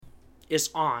is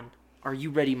on. Are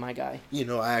you ready, my guy? You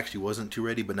know, I actually wasn't too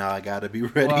ready, but now I gotta be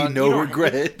ready. Well, no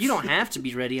regrets. You don't have to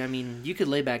be ready. I mean, you could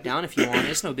lay back down if you want.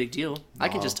 It's no big deal. I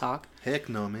can just talk. Heck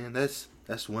no, man. That's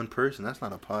one person. That's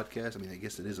not a podcast. I mean, I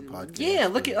guess it is a podcast. Yeah,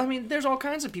 there's all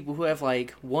kinds of people who have,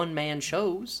 like, one-man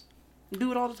shows. Do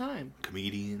it all the time.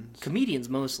 Comedians,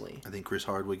 mostly. I think Chris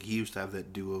Hardwick, he used to have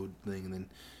that duo thing, and then...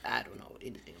 I don't know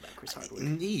anything about Chris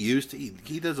Hardwick. He used to.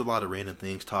 He does a lot of random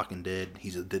things. Talking Dead.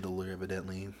 He's a diddler,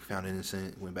 evidently. Found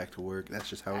innocent. Went back to work. That's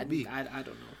just how it be. I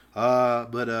don't know.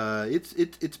 But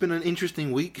it's been an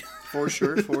interesting week. For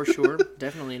sure.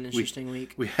 Definitely an interesting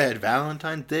week. We had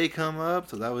Valentine's Day come up,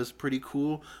 so that was pretty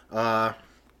cool.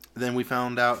 Then we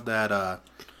found out that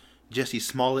Jussie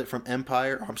Smollett from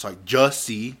Empire. I'm sorry,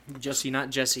 Jussie. Jussie,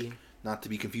 not Jesse. Not to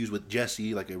be confused with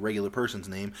Jesse, like a regular person's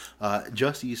name.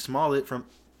 Jussie Smollett from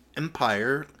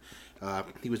Empire.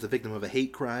 He was the victim of a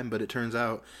hate crime, but it turns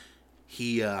out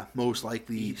he most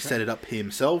likely set it up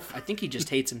himself. I think he just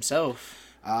hates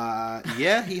himself.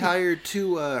 Yeah, he hired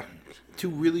two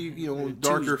really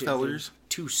darker fellers,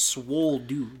 two swole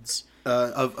dudes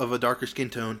of a darker skin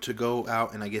tone to go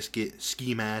out and I guess get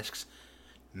ski masks,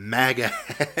 MAGA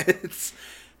hats,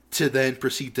 to then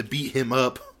proceed to beat him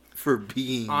up for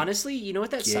being honestly, you know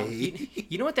what that sounds.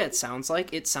 You know what that sounds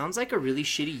like? It sounds like a really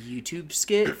shitty YouTube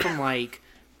skit from like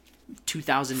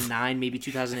 2009, maybe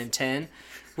 2010,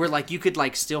 where like you could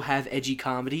like still have edgy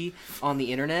comedy on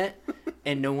the internet,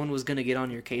 and no one was gonna get on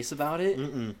your case about it.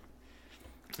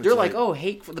 They're like, oh,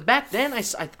 hate. Back then,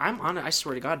 I'm on it. I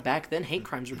swear to God, back then, hate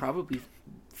crimes were probably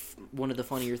one of the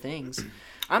funnier things.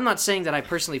 I'm not saying that I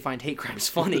personally find hate crimes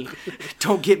funny.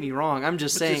 Don't get me wrong. I'm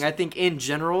just saying I think in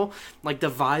general, like the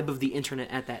vibe of the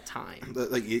internet at that time.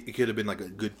 Like it could have been like a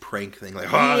good prank thing. Like,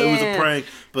 it was a prank.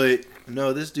 But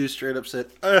no, this dude straight up said,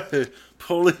 hey,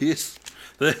 police,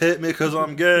 they hit me because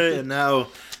I'm gay. And now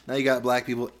you got black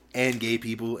people and gay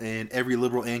people and every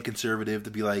liberal and conservative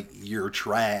to be like, you're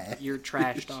trash. You're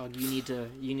trash, dog. You need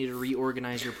to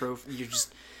reorganize your profile.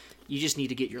 You just need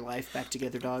to get your life back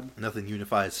together, dog. Nothing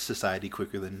unifies society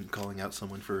quicker than calling out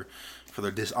someone for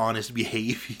their dishonest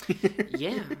behavior.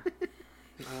 Yeah.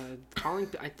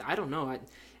 I don't know.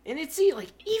 And it's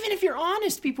like, even if you're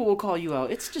honest, people will call you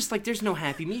out. It's just like, there's no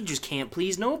happy medium. You just can't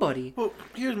please nobody. Well,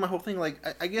 here's my whole thing. Like,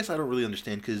 I guess I don't really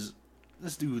understand because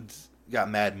this dude's got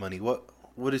mad money. What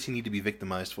does he need to be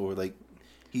victimized for? Like,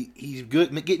 he's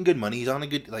good, getting good money. He's on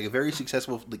a very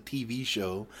successful like TV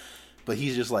show. But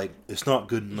he's just like, it's not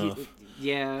good enough.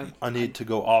 Yeah. I need to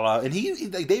go all out. And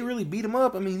they really beat him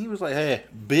up. I mean, he was like, hey,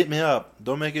 beat me up.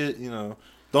 Don't make it, don't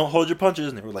hold your punches.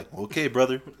 And they were like, okay,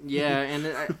 brother. Yeah,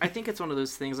 and I think it's one of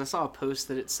those things. I saw a post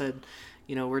that it said,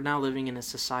 we're now living in a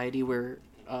society where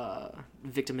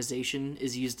victimization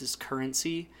is used as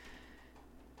currency.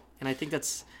 And I think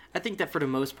that for the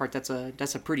most part, that's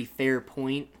a pretty fair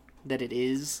point that it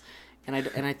is. And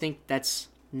I think that's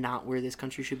not where this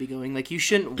country should be going. Like, you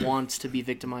shouldn't want to be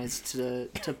victimized to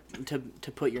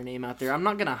put your name out there. I'm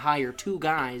not gonna hire two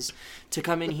guys to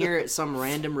come in here at some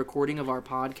random recording of our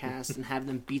podcast and have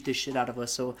them beat the shit out of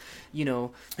us. So,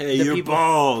 hey, you're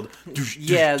bald.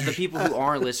 Yeah, the people who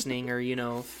are listening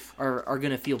are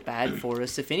gonna feel bad for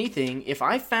us. If anything, if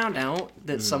I found out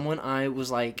that someone I was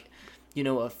like,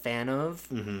 a fan of.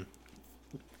 Mm-hmm.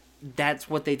 That's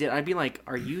what they did. I'd be like,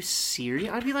 "Are you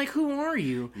serious?" I'd be like, "Who are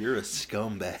you?" You're a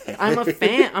scumbag. I'm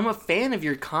a fan of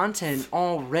your content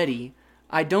already.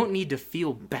 I don't need to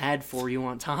feel bad for you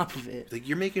on top of it. Like,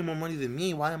 you're making more money than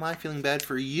me. Why am I feeling bad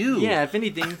for you? Yeah, if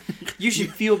anything, you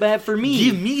should feel bad for me.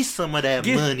 Give me some of that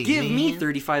money. Give man. me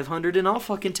 $3,500, and I'll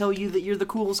fucking tell you that you're the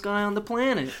coolest guy on the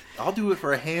planet. I'll do it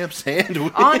for a ham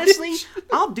sandwich. Honestly,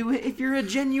 I'll do it if you're a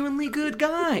genuinely good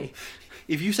guy.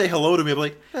 If you say hello to me, I'm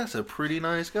like, that's a pretty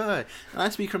nice guy. And I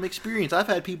speak from experience. I've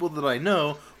had people that I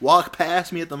know walk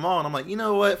past me at the mall, and I'm like, you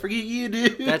know what? Forget you,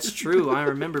 dude. That's true. I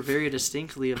remember very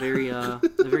distinctly a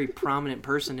very prominent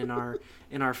person in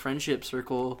our friendship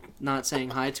circle not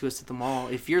saying hi to us at the mall.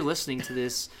 If you're listening to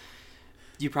this,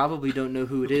 you probably don't know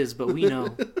who it is, but we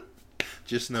know.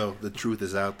 Just know the truth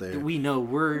is out there. We know.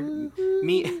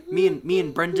 Me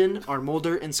and Brendan are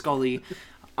Mulder and Scully.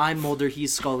 I'm Mulder.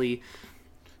 He's Scully.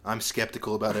 I'm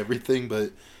skeptical about everything,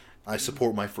 but I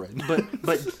support my friend.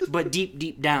 but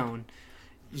deep down,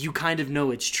 you kind of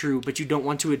know it's true, but you don't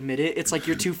want to admit it. It's like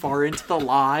you're too far into the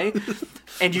lie,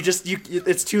 and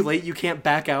it's too late. You can't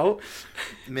back out.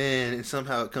 Man, and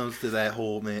somehow it comes to that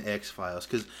whole X-Files,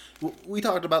 because we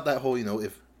talked about that whole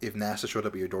if NASA showed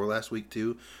up at your door last week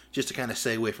too, just to kind of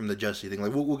segue from the Jussie thing.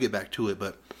 Like we'll get back to it,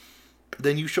 but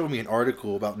then you showed me an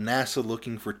article about NASA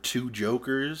looking for two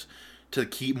Jokers to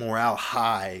keep morale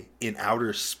high in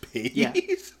outer space. Yeah.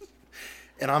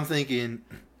 And I'm thinking,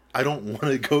 I don't want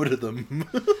to go to them.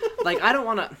 Like, I don't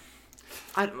want to...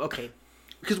 Okay.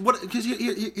 Because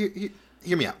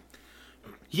hear me out.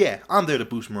 Yeah, I'm there to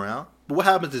boost morale. But what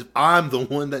happens if I'm the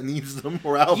one that needs the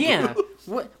morale Yeah.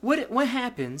 boost? What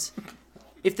happens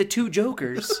if the two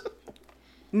jokers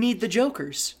need the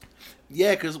jokers?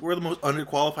 Yeah, because we're the most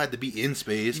underqualified to be in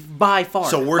space. By far.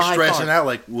 So we're stressing far. out,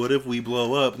 like, what if we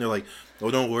blow up? And they're like,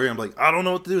 oh, don't worry. I'm like, I don't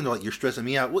know what to do. And they're like, you're stressing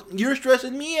me out. What? You're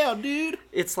stressing me out, dude.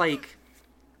 It's like...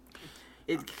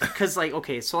 Because, like,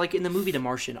 okay, so, like, in the movie The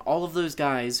Martian, all of those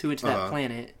guys who went to that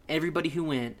planet, everybody who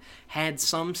went had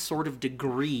some sort of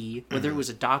degree, whether it was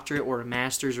a doctorate or a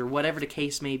master's or whatever the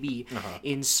case may be,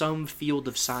 in some field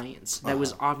of science that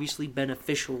was obviously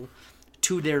beneficial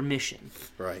to their mission.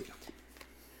 Right.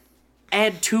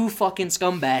 Add two fucking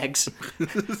scumbags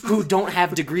who don't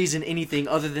have degrees in anything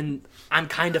other than I'm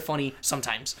kind of funny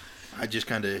sometimes. I just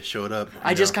kind of showed up.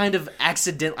 I just kind of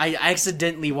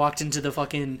accidentally walked into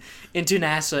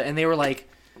NASA, and they were like,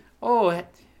 "Oh,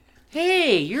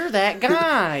 hey, you're that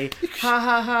guy!" Ha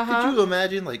ha ha ha. Could you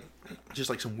imagine, like, just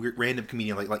like some weird random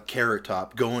comedian, like Carrot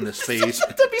Top, going to space?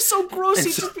 That'd be so gross.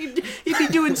 He'd be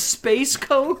doing space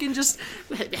coke and just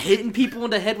hitting people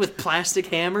in the head with plastic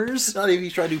hammers. Not even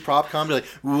he's trying to do prop comedy, like,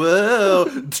 whoa,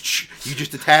 you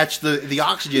just attach the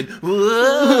oxygen.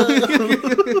 Whoa.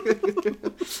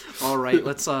 All right,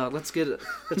 let's try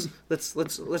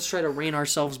to rein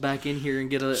ourselves back in here and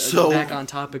get back on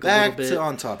topic a little bit.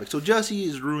 On topic. So Jesse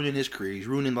is ruining his career. He's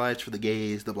ruining lives for the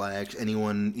gays, the blacks,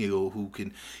 anyone who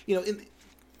can.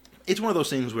 It's one of those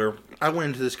things where I went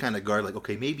into this kind of guard, like,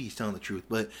 okay, maybe he's telling the truth,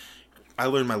 but I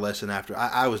learned my lesson after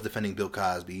I was defending Bill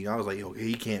Cosby. I was like, okay,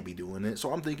 he can't be doing it.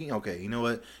 So I'm thinking, okay, you know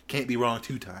what? Can't be wrong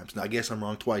 2 times. Now I guess I'm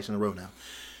wrong twice in a row now.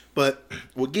 But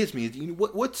what gets me is,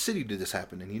 what city did this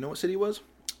happen in? You know what city it was?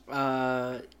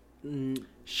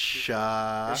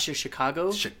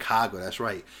 Chicago? Chicago, that's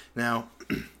right. Now,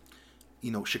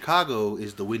 Chicago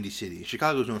is the Windy City.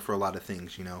 Chicago's known for a lot of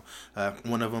things,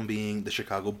 one of them being the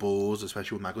Chicago Bulls,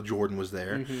 especially when Michael Jordan was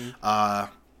there. Mm-hmm.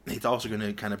 It's also going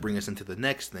to kind of bring us into the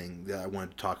next thing that I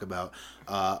wanted to talk about.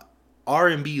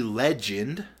 R&B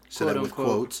legend, said that with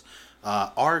quotes,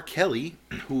 R. Kelly,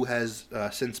 who has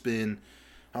since been...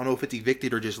 I don't know if it's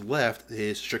evicted or just left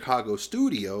his Chicago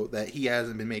studio that he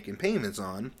hasn't been making payments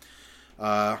on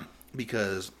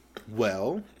because,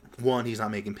 well, 1, he's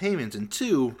not making payments, and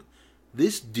 2,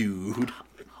 this dude,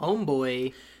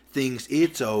 homeboy, thinks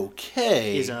it's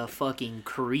okay is a fucking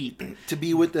creep to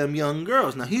be with them young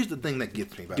girls. Now, here's the thing that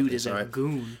gets me about dude this. Dude is a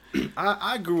goon.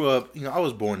 I grew up, I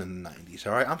was born in the 90s,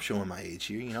 all right? I'm showing my age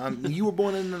here. You were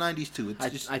born in the 90s, too.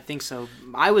 I think so.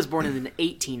 I was born in the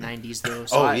 1890s, though,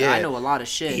 so yeah. I know a lot of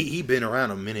shit. He been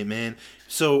around a minute, man.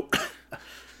 So,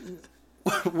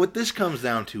 what this comes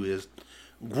down to is,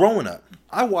 growing up,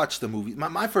 I watched the movie.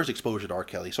 My first exposure to R.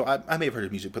 Kelly, so I may have heard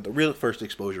his music, but the real first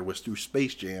exposure was through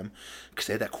Space Jam, because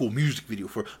they had that cool music video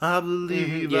for I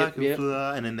Believe I Can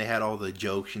Fly, and then they had all the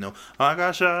jokes, I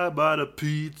got shot by the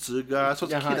pizza guy. So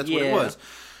as a kid, that's what it was.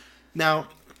 Now,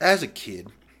 as a kid,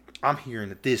 I'm hearing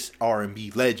that this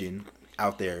R&B legend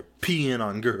out there peeing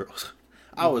on girls.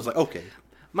 I was like, okay.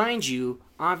 Mind you,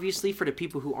 obviously, for the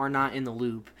people who are not in the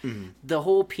loop, the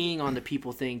whole peeing on the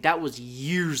people thing, that was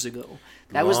years ago.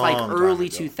 That was like early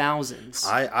 2000s.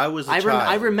 I was a child.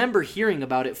 I remember hearing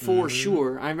about it for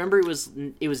sure. I remember it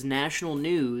was national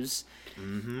news.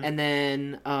 And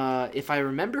then, if I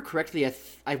remember correctly,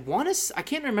 I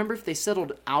can't remember if they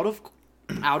settled out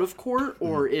of court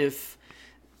or if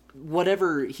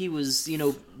whatever he was,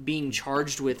 being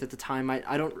charged with at the time.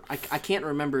 I can't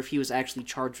remember if he was actually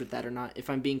charged with that or not, if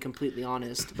I'm being completely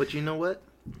honest. But you know what?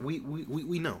 We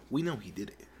know he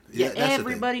did it. Yeah,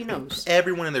 everybody knows.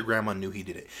 Everyone and their grandma knew he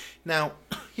did it. Now,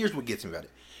 here's what gets me about it.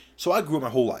 So I grew up my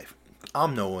whole life.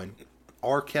 I'm knowing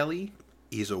R. Kelly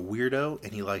is a weirdo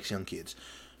and he likes young kids.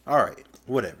 All right,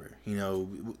 whatever.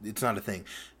 It's not a thing.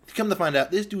 Come to find out,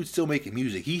 this dude's still making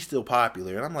music. He's still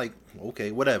popular. And I'm like,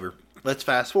 okay, whatever. Let's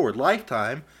fast forward.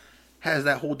 Lifetime has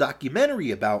that whole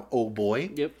documentary about old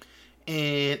boy. Yep.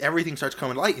 And everything starts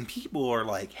coming to light. And people are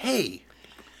like, hey,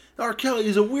 R. Kelly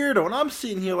is a weirdo. And I'm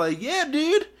sitting here like, yeah,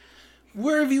 dude.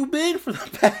 Where have you been for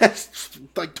the past,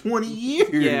 20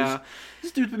 years? Yeah.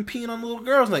 This dude's been peeing on little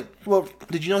girls. Like, well,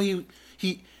 did you know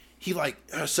he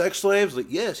sex slaves? Like,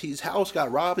 yes, his house got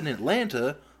robbed in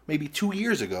Atlanta maybe 2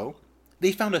 years ago.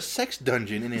 They found a sex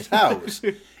dungeon in his house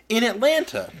in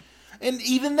Atlanta. And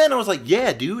even then I was like,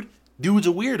 yeah, dude's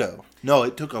a weirdo. No,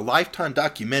 it took a Lifetime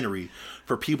documentary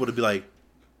for people to be like,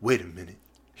 wait a minute,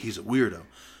 he's a weirdo.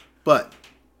 But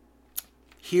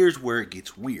here's where it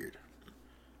gets weird.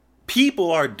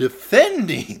 People are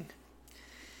defending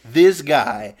this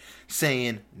guy,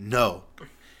 saying, no,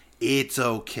 It's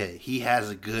okay. He has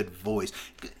a good voice.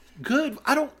 Good.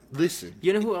 I don't listen.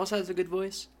 You know who else has a good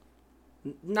voice?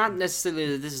 Not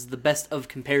necessarily that this is the best of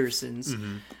comparisons,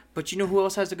 but you know who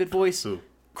else has a good voice? Who?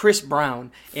 Chris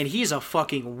Brown, and he's a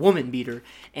fucking woman beater,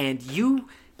 and you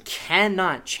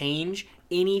cannot change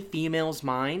any female's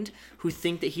mind who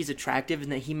think that he's attractive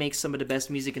and that he makes some of the best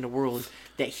music in the world,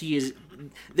 that he is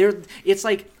there. It's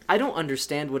like, I don't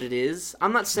understand what it is.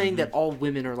 I'm not saying that all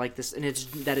women are like this and it's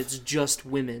just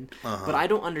women, but I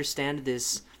don't understand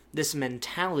this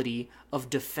mentality of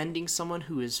defending someone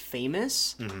who is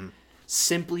famous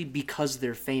simply because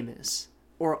they're famous,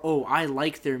 or I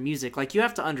like their music. Like, you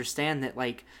have to understand that,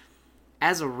 like,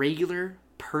 as a regular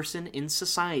person in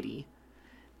society,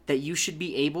 that you should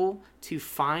be able to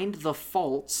find the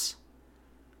faults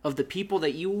of the people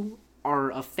that you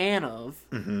are a fan of,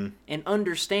 and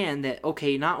understand that,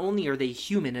 okay, not only are they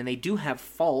human and they do have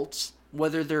faults,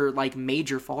 whether they're like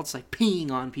major faults like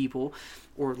peeing on people,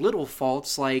 or little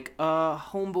faults like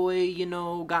homeboy, you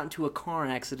know, got into a car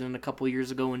accident a couple years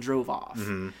ago and drove off.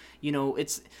 You know,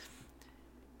 it's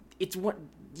what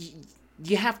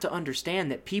you have to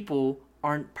understand, that people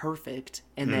aren't perfect,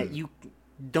 and that you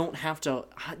don't have to,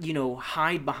 you know,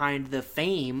 hide behind the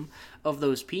fame of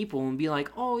those people and be like,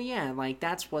 oh yeah, like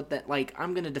that's what that, like,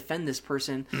 I'm gonna defend this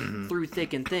person through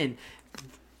thick and thin.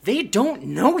 They don't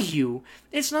know you.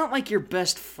 It's not like you're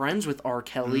best friends with R.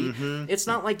 Kelly. It's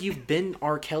not like you've been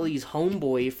R. Kelly's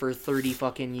homeboy for 30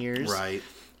 fucking years. Right.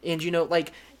 And, you know,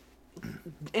 like,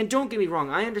 and don't get me wrong,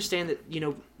 I understand that, you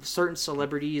know, certain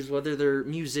celebrities, whether they're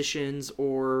musicians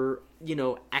or, you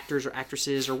know, actors or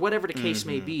actresses or whatever the case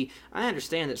may be, I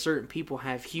understand that certain people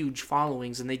have huge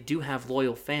followings and they do have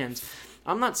loyal fans.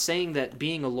 I'm not saying that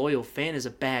being a loyal fan is a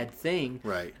bad thing.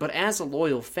 Right. But as a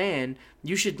loyal fan,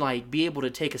 you should, like, be able to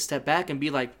take a step back and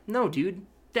be like, no, dude,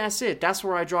 that's it. That's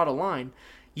where I draw the line.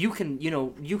 You can, you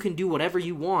know, you can do whatever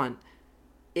you want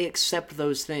except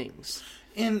those things.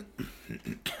 And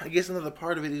I guess another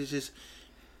part of it is just,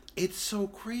 it's so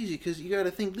crazy because you got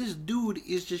to think, this dude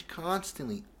is just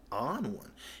constantly on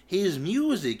one. His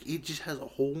music, it just has a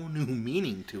whole new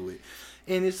meaning to it.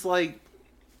 And it's like,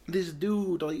 this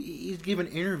dude, like, he's giving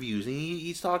interviews and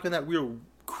he's talking that real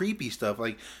creepy stuff.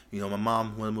 Like, you know, my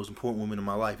mom, one of the most important women in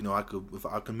my life. You know, if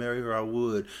I could marry her, I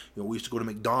would. You know, we used to go to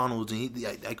McDonald's, and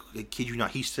I kid you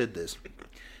not, he said this.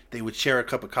 They would share a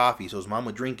cup of coffee, so his mom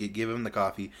would drink it, give him the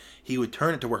coffee. He would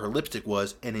turn it to where her lipstick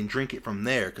was, and then drink it from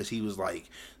there, because he was like,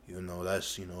 you know,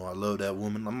 that's, you know, I love that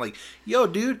woman. I'm like, yo,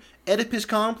 dude, Oedipus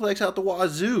complex out the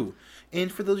wazoo. And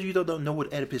for those of you that don't know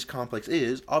what Oedipus complex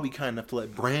is, I'll be kind enough to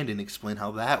let Brandon explain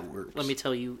how that works. Let me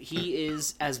tell you, he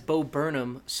is, as Bo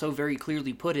Burnham so very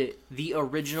clearly put it, the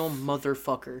original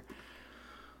motherfucker.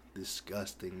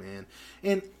 Disgusting, man.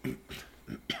 And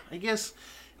I guess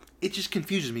it just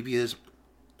confuses me because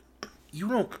you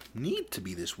don't need to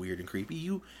be this weird and creepy.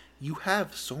 You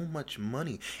have so much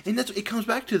money. And it comes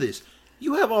back to this.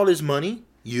 You have all this money.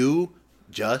 You,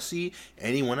 Jussie,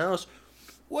 anyone else.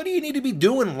 What do you need to be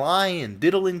doing? Lying,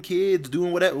 diddling kids,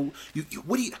 doing whatever.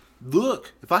 What do you...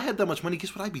 Look, if I had that much money,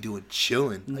 guess what I'd be doing?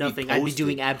 Chilling. Nothing. I'd be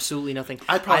doing absolutely nothing.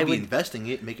 I'd probably be investing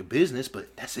it, make a business,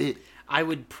 but that's it. I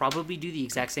would probably do the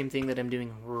exact same thing that I'm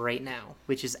doing right now,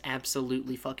 which is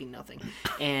absolutely fucking nothing.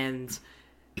 And,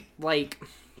 like,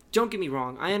 don't get me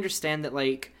wrong. I understand that,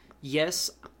 like, yes,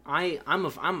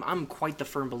 I'm quite the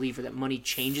firm believer that money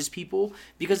changes people,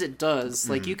 because it does.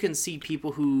 Like, you can see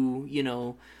people who, you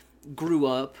know, grew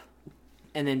up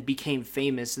and then became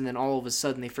famous, and then all of a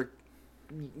sudden they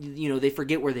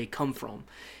forget where they come from,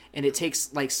 and it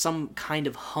takes like some kind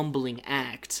of humbling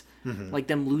act, like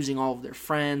them losing all of their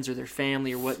friends or their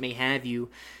family or what may have you,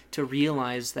 to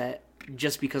realize that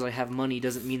just because I have money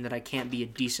doesn't mean that I can't be a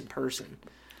decent person.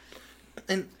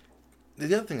 And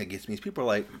the other thing that gets me is people are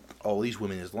like, oh, these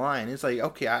women is lying. It's like,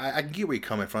 okay, I get where you're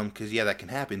coming from, because yeah, that can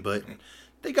happen, but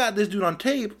they got this dude on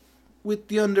tape with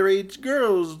the underage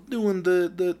girls doing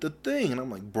the thing. And I'm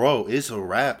like, bro, it's a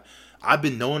rap. I've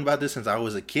been knowing about this since I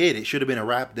was a kid. It should have been a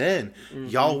rap then.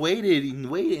 Y'all waited and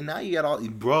waited, and now you got all...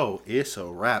 Bro, it's a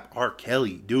rap. R.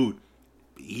 Kelly, dude.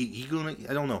 He gonna...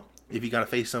 I don't know if he got to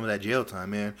face some of that jail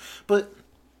time, man. But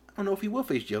I don't know if he will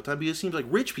face jail time, because it seems like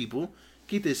rich people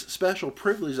get this special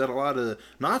privilege that a lot of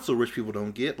not-so-rich people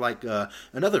don't get. Like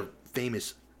another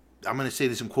famous... I'm going to say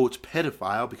this in quotes,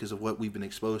 pedophile, because of what we've been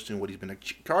exposed to and what he's been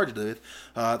charged with.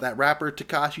 That rapper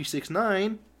Tekashi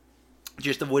 6ix9ine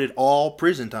just avoided all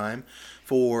prison time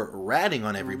for ratting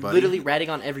on everybody. Literally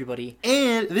ratting on everybody.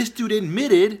 And this dude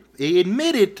admitted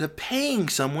to paying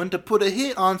someone to put a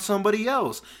hit on somebody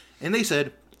else. And they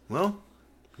said, well,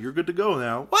 you're good to go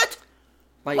now. What?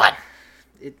 Like, what?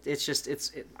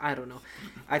 I don't know.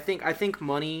 I think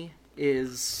money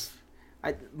is,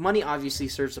 money obviously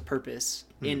serves a purpose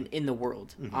in the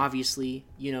world. Mm-hmm. Obviously,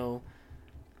 you know,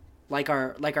 like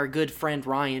our good friend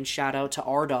Ryan, shout out to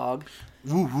our dog.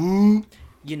 Woo-hoo.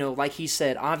 You know, like he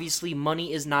said, obviously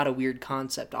money is not a weird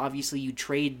concept. Obviously you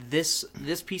trade this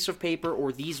piece of paper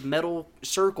or these metal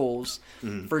circles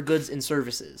for goods and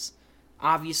services.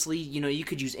 Obviously, you know, you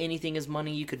could use anything as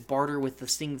money. You could barter with the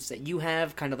things that you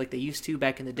have, kind of like they used to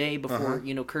back in the day before,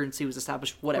 you know, currency was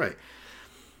established, whatever. Right.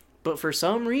 But for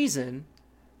some reason,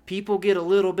 people get a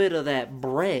little bit of that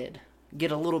bread,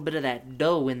 get a little bit of that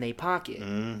dough in their pocket.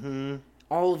 Mm-hmm.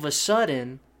 All of a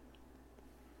sudden,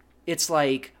 it's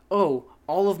like, oh,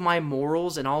 all of my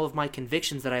morals and all of my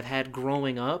convictions that I've had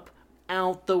growing up,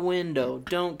 out the window.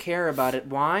 Don't care about it.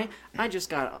 Why? I just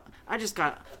got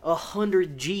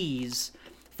 100 G's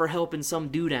for helping some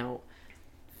dude out,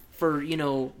 for, you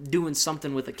know, doing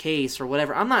something with a case or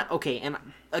whatever. I'm not, okay, and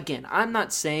again, I'm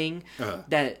not saying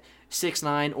that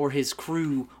 6ix9ine or his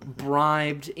crew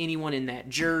bribed anyone in that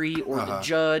jury or the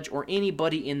judge or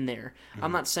anybody in there.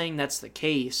 I'm not saying that's the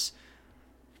case.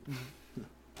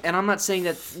 And I'm not saying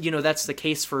that, you know, that's the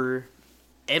case for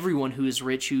everyone who is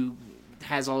rich, who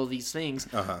has all of these things.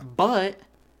 But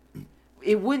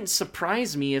it wouldn't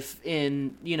surprise me if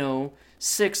in, you know,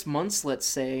 6 months, let's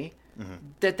say,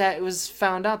 that was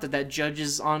found out that judge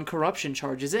is on corruption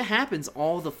charges. It happens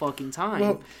all the fucking time.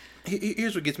 Well,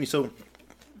 here's what gets me. So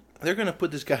they're going to put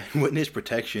this guy in witness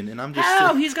protection, and I'm just...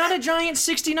 How? He's got a giant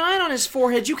 69 on his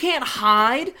forehead. You can't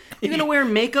hide. You're going to wear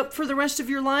makeup for the rest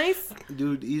of your life?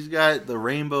 Dude, he's got the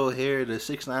rainbow hair, the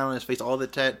 6ix9ine on his face, all the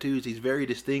tattoos. He's very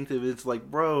distinctive. It's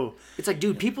like, bro... It's like,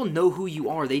 dude, people know who you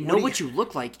are. They know what you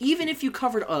look like. Even if you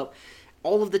covered up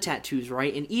all of the tattoos,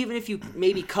 right? And even if you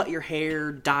maybe cut your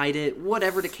hair, dyed it,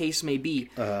 whatever the case may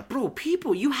be. Bro,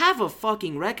 people, you have a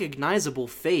fucking recognizable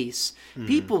face.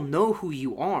 People know who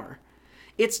you are.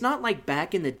 It's not like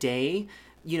back in the day,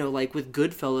 you know, like with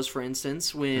Goodfellas, for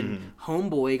instance, when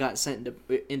Homeboy got sent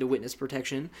into witness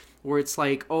protection, where it's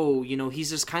like, oh, you know, he's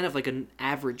just kind of like an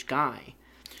average guy.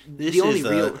 This is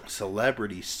a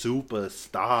celebrity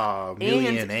superstar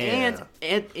millionaire.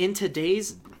 And in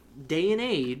today's day and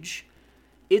age,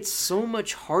 it's so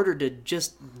much harder to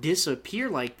just disappear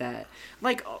like that.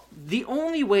 Like, the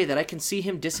only way that I can see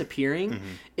him disappearing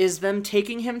is them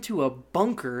taking him to a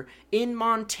bunker in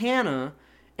Montana,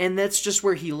 and that's just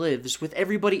where he lives. With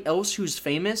everybody else who's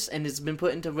famous and has been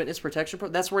put into witness protection,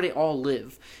 that's where they all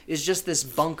live. It's just this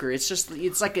bunker.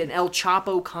 It's like an El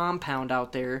Chapo compound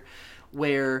out there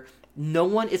where... no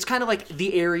one, it's kind of like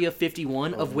the Area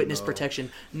 51 of witness protection.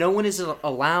 No one is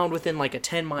allowed within like a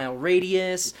 10-mile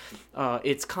radius.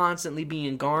 It's constantly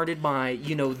being guarded by,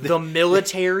 you know, the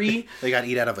military. They got to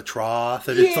eat out of a trough.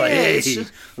 And it's like, hey.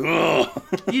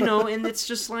 You know, and it's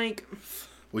just like...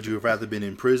 Would you have rather been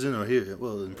in prison or here?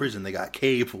 Well, in prison they got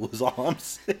cable, is all I'm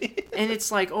saying. And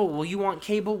it's like, oh, well, you want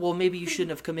cable? Well, maybe you shouldn't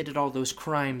have committed all those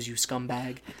crimes, you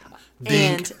scumbag.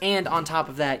 And on top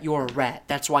of that, you're a rat.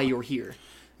 That's why you're here.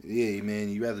 Yeah, man,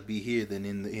 you'd rather be here than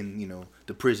in you know,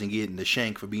 the prison getting the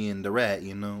shank for being the rat,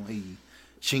 you know? Hey,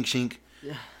 shink.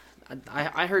 Yeah,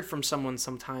 I heard from someone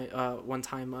one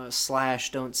time,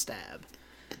 slash don't stab.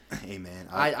 Hey, man.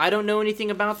 I don't know anything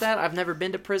about that. I've never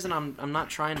been to prison. I'm not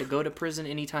trying to go to prison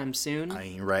anytime soon. I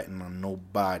ain't ratting on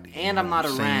nobody. And I'm not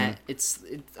a rat.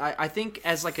 I think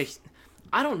as like a...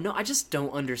 I don't know. I just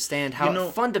don't understand how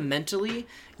fundamentally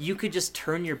you could just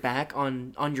turn your back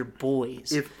on your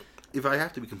boys. If I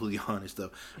have to be completely honest,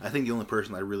 though, I think the only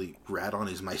person I really rat on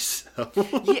is myself.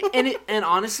 Yeah, and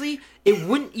honestly, it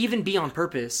wouldn't even be on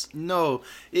purpose. No,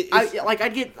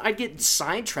 I'd get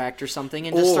sidetracked or something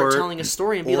and just start telling a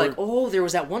story and be like, oh, there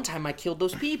was that one time I killed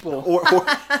those people.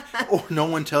 Or no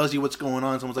one tells you what's going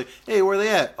on. Someone's like, hey, where are they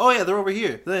at? Oh yeah, they're over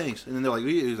here. Thanks. And then they're like,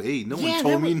 hey, no one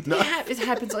told me nothing. It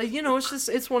happens. Like, you know,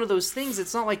 it's one of those things.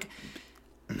 It's not like,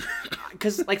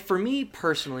 because like for me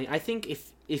personally, I think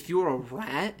if you're a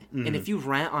rat, and if you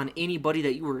rat on anybody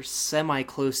that you were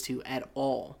semi-close to at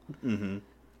all,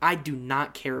 I do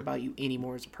not care about you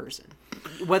anymore as a person.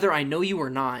 Whether I know you or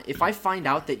not, if I find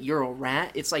out that you're a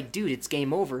rat, it's like, dude, it's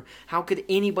game over. How could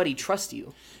anybody trust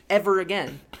you ever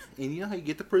again? And you know how you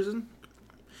get to prison?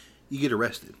 You get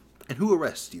arrested. And who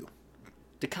arrests you?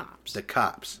 The cops. The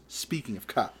cops. Speaking of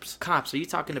cops. Cops, are you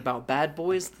talking about Bad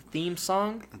Boys, the theme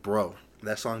song? Bro,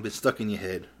 that song been stuck in your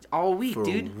head. All week, for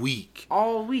dude. A week.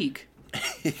 All week.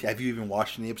 Have you even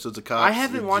watched any episodes of Cops? I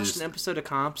haven't watched an episode of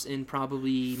Cops in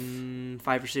probably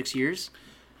 5 or 6 years.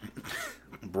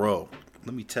 Bro,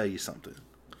 let me tell you something.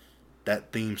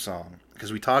 That theme song,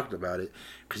 because we talked about it,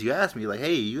 because you asked me, like,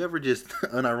 hey, you ever just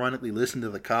unironically listen to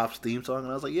the Cops theme song?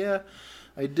 And I was like, yeah.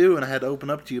 I do, and I had to open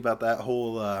up to you about that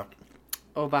whole...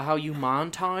 about how you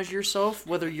montage yourself,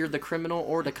 whether you're the criminal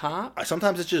or the cop?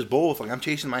 Sometimes it's just both. Like, I'm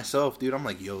chasing myself, dude. I'm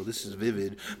like, yo, this is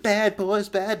vivid. Bad boys,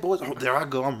 bad boys. Oh, there I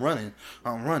go. I'm running.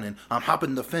 I'm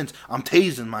hopping the fence. I'm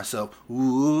tasing myself.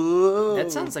 Ooh.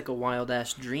 That sounds like a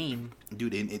wild-ass dream.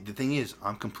 Dude, the thing is,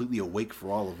 I'm completely awake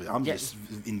for all of it. I'm just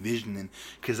envisioning,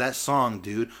 because that song,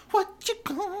 dude, what you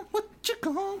gonna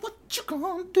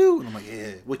do? And I'm like,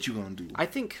 yeah, what you gonna do? I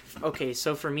think, okay,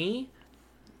 so for me,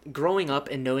 growing up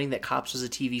and knowing that Cops was a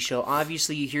TV show,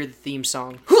 obviously you hear the theme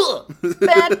song,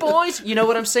 Bad Boys, you know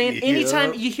what I'm saying? Yeah.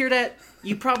 Anytime you hear that,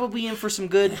 you probably in for some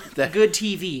good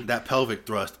TV. That pelvic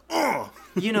thrust.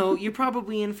 You know, you're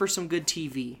probably in for some good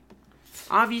TV.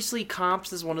 Obviously,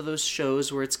 Cops is one of those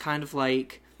shows where it's kind of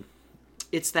like,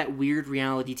 it's that weird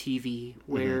reality TV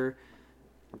where,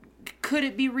 could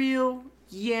it be real?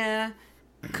 Yeah.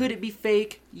 Could it be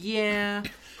fake? Yeah.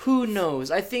 Who knows?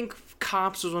 I think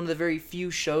Cops was one of the very few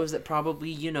shows that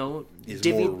probably, you know,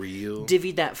 more real.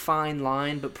 Divvied that fine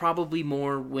line, but probably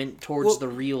more went towards the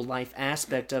real life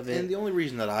aspect of it. And the only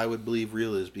reason that I would believe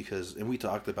real is because, and we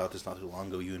talked about this not too long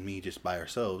ago, you and me, just by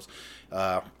ourselves,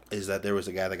 is that there was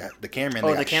a guy that got, the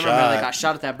cameraman that got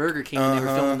shot at that Burger King when they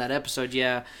were filming that episode,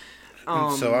 yeah.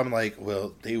 So I'm like,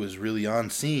 well, they was really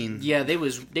on scene. Yeah, they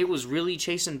was really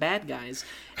chasing bad guys.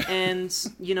 And,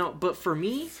 you know, but for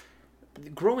me,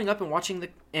 growing up and watching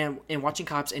watching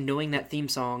Cops and knowing that theme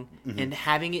song and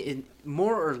having it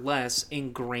more or less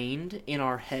ingrained in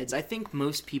our heads, I think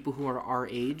most people who are our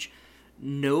age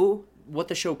know what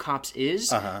the show Cops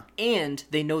is, and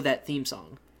they know that theme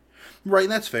song. Right,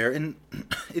 and that's fair. And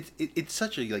it's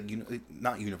such a, like, you know,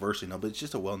 not universally known, but it's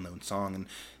just a well-known song, and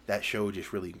that show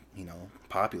just really, you know,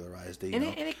 popularized it. And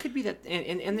it could be that,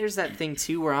 and there's that thing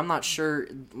too where I'm not sure,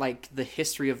 like, the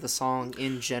history of the song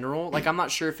in general. Like, I'm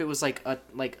not sure if it was like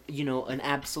you know, an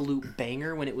absolute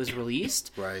banger when it was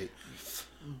released. Right.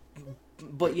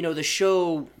 But, you know, the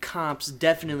show Cops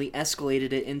definitely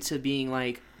escalated it into being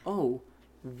like, oh,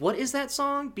 what is that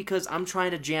song? Because I'm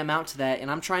trying to jam out to that, and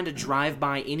I'm trying to drive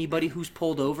by anybody who's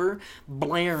pulled over,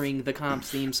 blaring the Cops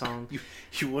theme song.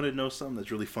 You want to know something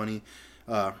that's really funny?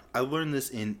 I learned this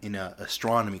in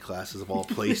astronomy classes of all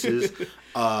places,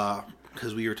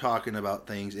 because we were talking about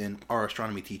things, and our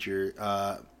astronomy teacher,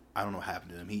 I don't know what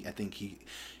happened to him.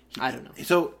 I don't know.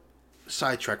 So,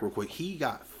 sidetrack real quick. He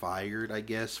got fired, I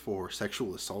guess, for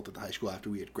sexual assault at the high school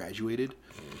after we had graduated.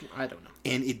 I don't know.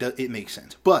 And it makes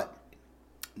sense, but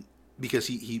because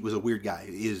he was a weird guy,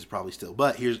 he is probably still.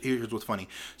 But here's what's funny.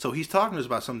 So he's talking to us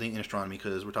about something in astronomy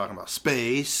because we're talking about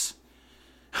space.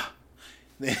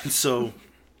 And so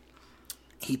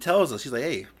he tells us, he's like,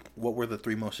 hey, what were the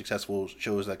 3 most successful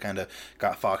shows that kind of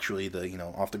got factually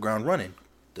off the ground running?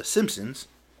 The Simpsons,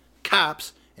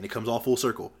 Cops, and it comes all full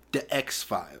circle, the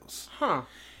X-Files. Huh.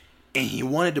 And he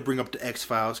wanted to bring up the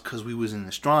X-Files because we was in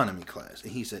astronomy class.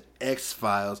 And he said,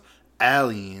 X-Files,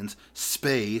 aliens,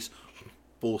 space,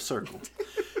 full circle.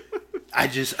 I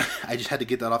just had to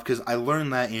get that off because I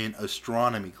learned that in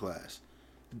astronomy class.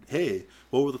 Hey,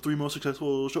 what were the 3 most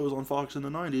successful shows on Fox in the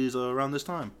 90s around this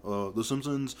time? The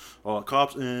Simpsons,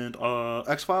 Cops, and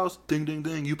X-Files. Ding, ding,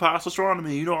 ding. You pass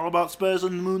astronomy. You know all about space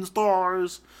and the moon and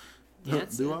stars. Yeah,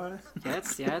 Do I?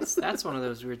 That's one of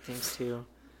those weird things, too.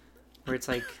 Where it's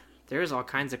like, there's all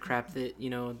kinds of crap that, you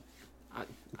know,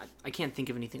 I can't think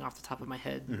of anything off the top of my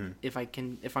head if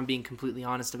I'm being completely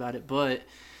honest about it. But,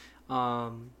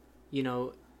 you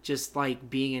know, just like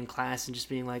being in class and just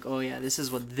being like, oh yeah, this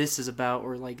is what this is about,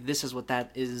 or like this is what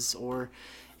that is, or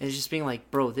it's just being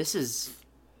like, bro, this is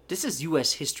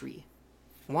U.S. history.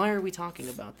 Why are we talking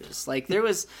about this? Like, there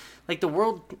was like the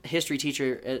world history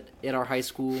teacher at our high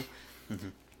school.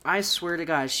 I swear to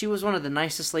God, she was one of the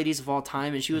nicest ladies of all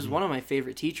time, and she was one of my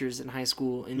favorite teachers in high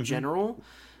school in general.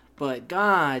 But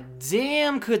god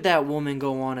damn, could that woman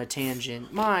go on a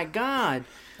tangent? My God.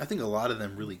 I think a lot of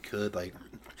them really could. Like,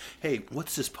 hey,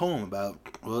 what's this poem about?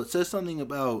 Well, it says something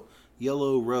about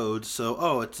yellow roads,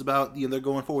 so, it's about, they're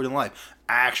going forward in life.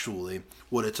 Actually,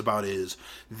 what it's about is,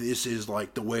 this is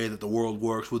like the way that the world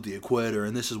works with the equator,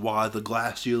 and this is why the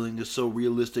glass ceiling is so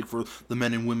realistic for the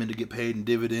men and women to get paid in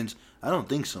dividends. I don't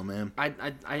think so, man. I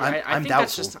I'm think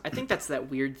doubtful. I think that's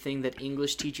that weird thing that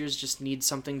English teachers just need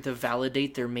something to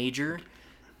validate their major,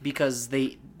 because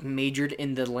they majored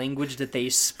in the language that they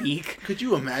speak. Could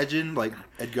you imagine, like,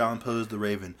 Edgar Allan Poe's The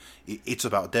Raven? It's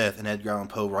about death, and Edgar Allan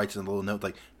Poe writes in a little note,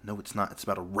 like, no, it's not. It's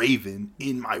about a raven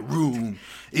in my room.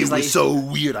 It was so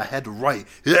weird, I had to write,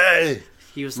 hey!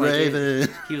 He was like, Raven.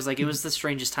 It was the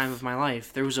strangest time of my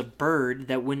life. There was a bird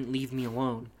that wouldn't leave me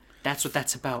alone. That's what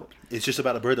that's about. It's just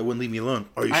about a bird that wouldn't leave me alone.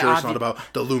 Are you sure it's not about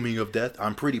the looming of death?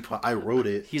 I wrote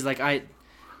it. He's like,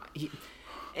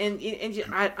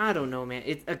 I don't know, man.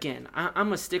 I'm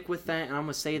gonna stick with that, and I'm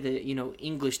gonna say that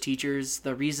English teachers,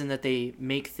 the reason that they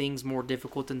make things more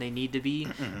difficult than they need to be,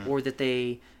 or that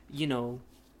they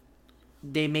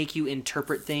they make you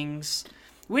interpret things,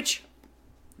 which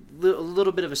a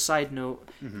little bit of a side note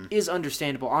is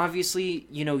understandable. Obviously,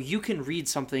 you can read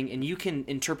something and you can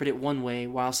interpret it one way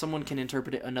while someone can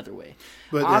interpret it another way.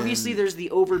 But obviously, there's the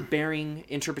overbearing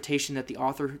interpretation that the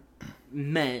author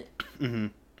meant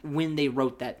when they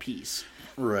wrote that piece.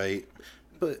 Right.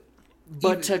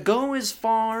 But to go as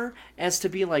far as to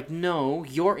be like, no,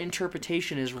 your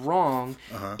interpretation is wrong,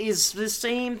 is the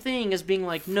same thing as being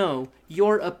like, no,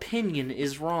 your opinion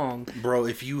is wrong. Bro,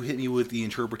 if you hit me with the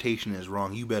interpretation is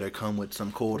wrong, you better come with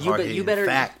some cold hard-hitting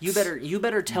facts. You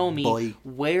better tell me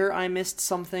where I missed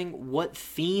something, what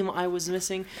theme I was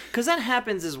missing, because that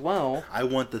happens as well. I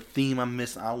want the theme I'm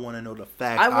missing. I want to know the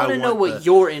facts. I want to know what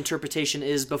your interpretation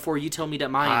is before you tell me that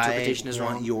my interpretation is wrong.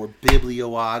 I want your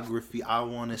bibliography. I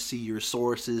want to see your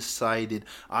sources cited.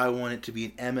 I want it to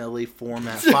be an MLA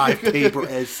format, 5-paper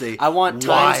essay. I want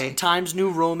Times New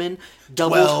Roman,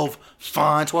 12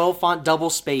 font, double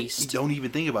spaced. Don't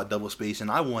even think about double spacing.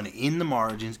 I want it in the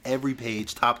margins, every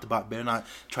page, top to bottom. Better not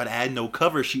try to add no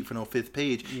cover sheet for no 5th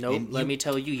page. Nope. Let me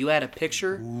tell you, you add a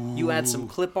picture, you add some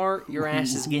clip art, your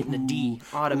ass is getting a D,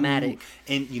 automatic.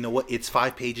 And you know what? It's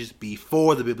 5 pages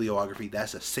before the bibliography.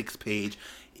 That's a 6th page.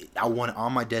 I want it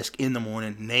on my desk in the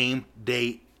morning. Name,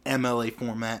 date, MLA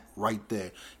format, right there.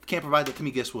 If you can't provide that to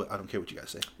me, guess what? I don't care what you guys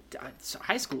say.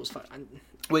 High school is fun.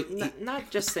 Wait, not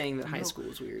just saying that high school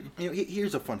is weird.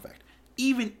 Here's a fun fact.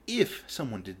 Even if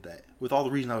someone did that, with all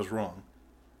the reason I was wrong,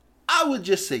 I would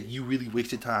just say you really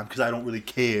wasted time because I don't really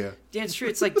care. Yeah, it's true.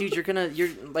 It's like, dude, you're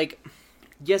like,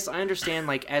 yes, I understand,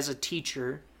 like, as a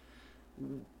teacher,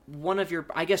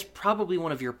 probably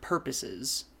one of your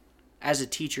purposes as a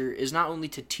teacher is not only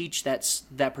to teach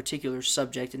that particular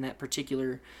subject and that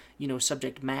particular,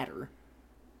 subject matter,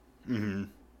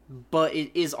 but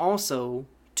it is also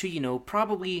to,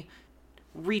 probably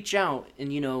reach out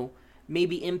and,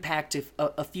 maybe impact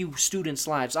a few students'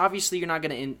 lives. Obviously, you're not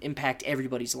going to impact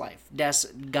everybody's life. That's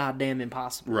goddamn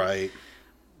impossible. Right.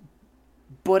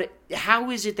 But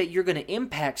how is it that you're going to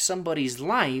impact somebody's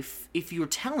life if you're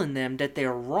telling them that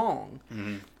they're wrong?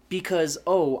 Because,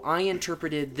 I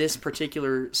interpreted this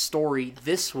particular story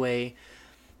this way.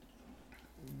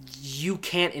 You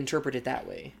can't interpret it that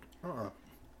way.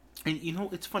 And,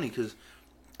 it's funny because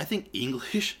I think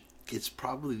English is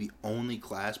probably the only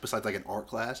class, besides like an art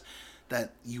class,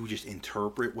 that you just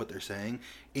interpret what they're saying.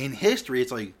 In history,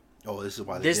 it's like, this is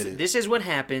why they did it. This is what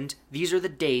happened. These are the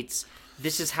dates.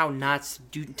 This is how not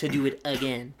to do it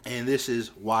again. And this is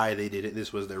why they did it.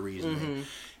 This was their reasoning.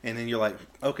 And then you're like,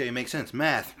 okay, it makes sense.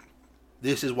 Math,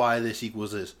 this is why this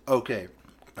equals this. Okay,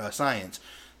 science,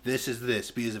 this is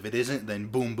this. Because if it isn't, then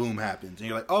boom, boom happens. And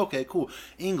you're like, okay, cool.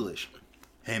 English,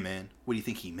 hey man, what do you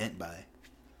think he meant by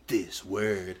this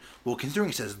word? Well, considering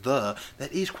it says the,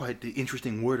 that is quite the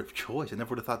interesting word of choice. I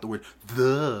never would have thought the word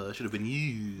the should have been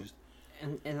used.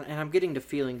 And I'm getting the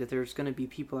feeling that there's going to be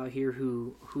people out here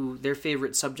who their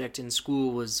favorite subject in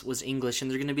school was English, and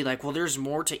they're going to be like, well, there's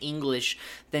more to English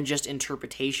than just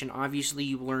interpretation. Obviously,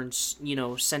 you learn,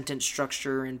 sentence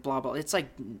structure and blah, blah. It's like,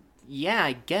 yeah,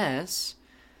 I guess.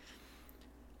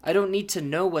 I don't need to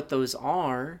know what those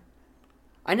are.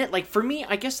 For me,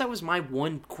 I guess that was my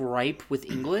one gripe with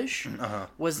English,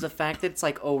 was the fact that it's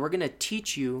like, we're going to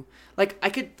teach you. Like, I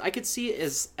could see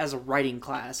it as a writing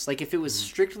class. Like, if it was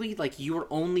strictly, like, you were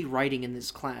only writing in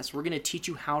this class, we're going to teach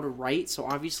you how to write, so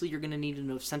obviously you're going to need to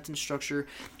know sentence structure,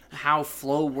 how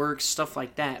flow works, stuff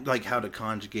like that. Like how to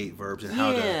conjugate verbs and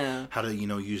how to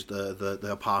use the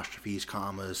apostrophes,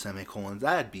 commas, semicolons.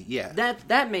 That'd be, yeah.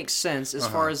 That makes sense as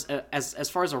far as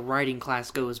a writing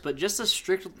class goes, but just a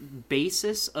strict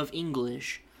basis of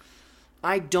English,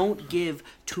 I don't give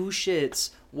two shits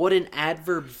what an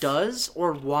adverb does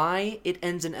or why it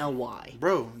ends in ly.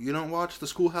 Bro, you don't watch the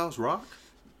Schoolhouse Rock?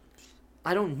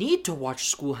 I don't need to watch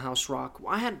Schoolhouse Rock.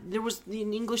 There was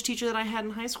an English teacher that I had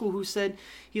in high school who said,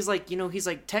 he's like,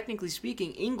 technically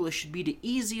speaking, English should be the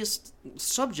easiest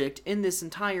subject in this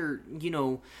entire,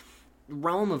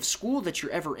 realm of school that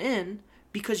you're ever in,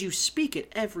 because you speak it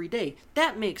every day.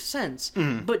 That makes sense.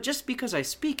 But just because I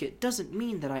speak it doesn't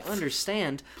mean that I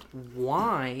understand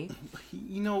why.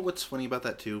 You know what's funny about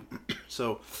that too?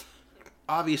 So,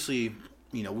 obviously,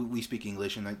 we speak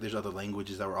English, and like there's other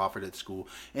languages that were offered at school.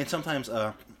 And sometimes,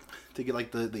 to get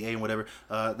like the A and whatever,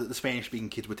 the Spanish-speaking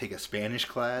kids would take a Spanish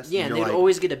class. Yeah, and they'd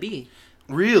always get a B.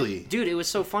 Really? Dude, it was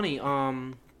so funny.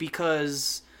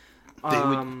 Because They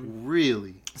would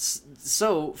really.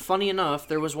 So, funny enough,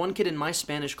 there was one kid in my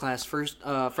Spanish class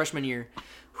freshman year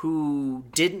who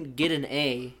didn't get an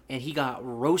A, and he got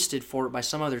roasted for it by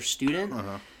some other student.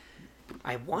 Uh-huh.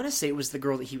 I want to say it was the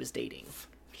girl that he was dating.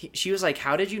 She was like,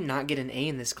 "How did you not get an A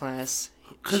in this class?"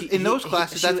 Because in those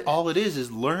classes, that's all it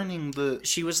is learning the.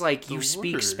 She was like, "You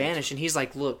speak words. Spanish," and he's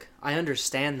like, "Look, I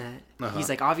understand that." Uh-huh. He's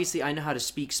like, "Obviously, I know how to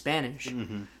speak Spanish,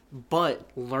 but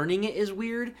learning it is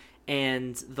weird,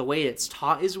 and the way it's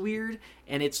taught is weird,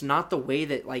 and it's not the way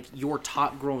that like you're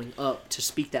taught growing up to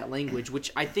speak that language,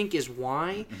 which I think is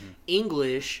why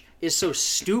English is so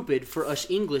stupid for us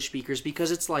English speakers, because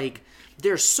it's like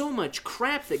there's so much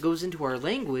crap that goes into our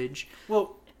language."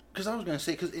 Well, because I was going to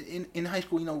say, because in high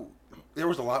school, there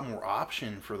was a lot more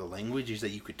option for the languages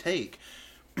that you could take.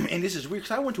 And this is weird,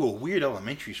 because I went to a weird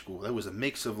elementary school. That was a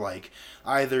mix of, like,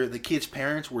 either the kids'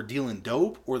 parents were dealing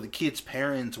dope, or the kids'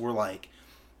 parents were, like,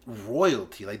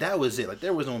 royalty. Like, that was it. Like,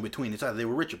 there was no in between. It's either they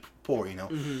were rich or poor,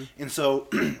 And so,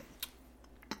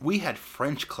 we had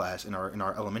French class in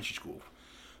our elementary school.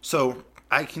 So,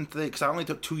 I can think, because I only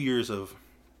took 2 years of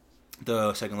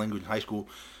the second language in high school.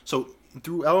 So,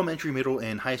 through elementary, middle,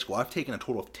 and high school, I've taken a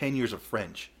total of 10 years of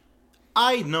French.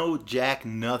 I know jack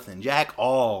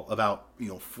all about,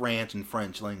 France and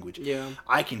French language. Yeah.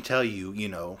 I can tell you,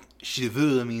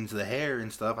 cheveux means the hair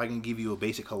and stuff. I can give you a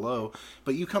basic hello.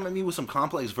 But you come at me with some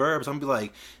complex verbs, I'm going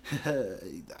to be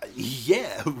like,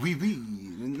 yeah, oui.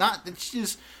 It's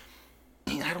just,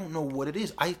 I don't know what it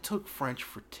is. I took French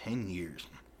for 10 years,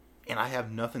 and I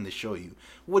have nothing to show you.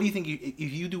 What do you think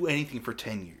if you do anything for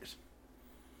 10 years?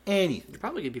 Anything. You're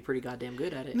probably going to be pretty goddamn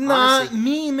good at it. Not honestly.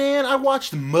 me, man. I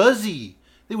watched Muzzy.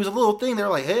 There was a little thing. They were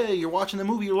like, hey, you're watching the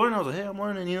movie, you're learning. I was like, hey, I'm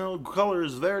learning,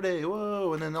 colors, verde,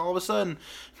 whoa. And then all of a sudden,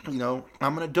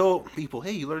 I'm an adult. People,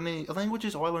 hey, you learn any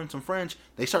languages? Oh, I learned some French.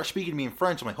 They start speaking to me in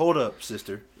French. I'm like, hold up,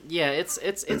 sister. Yeah, it's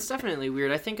definitely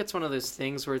weird. I think it's one of those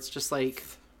things where it's just like,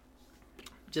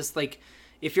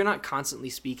 if you're not constantly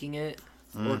speaking it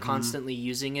or constantly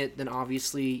using it, then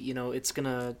obviously, it's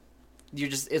gonna...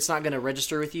 it's not going to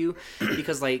register with you,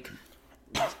 because like,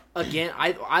 again,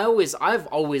 I've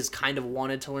always kind of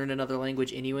wanted to learn another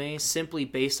language anyway, simply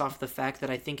based off the fact that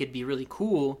I think it'd be really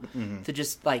cool to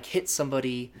just like hit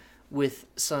somebody with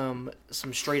some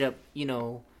straight up,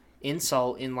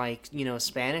 insult in like,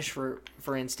 Spanish for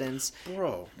instance.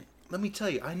 Bro, let me tell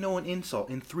you, I know an insult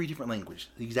in 3 different languages,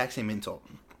 the exact same insult.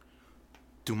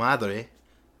 Tu madre,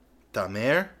 ta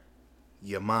mère,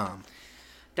 your mom.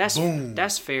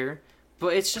 That's fair.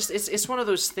 But it's just it's one of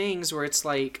those things where it's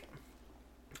like,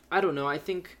 I don't know. I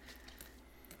think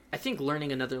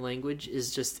learning another language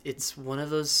is just, it's one of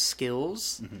those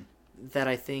skills that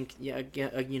I think,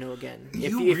 again,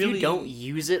 if you don't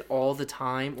use it all the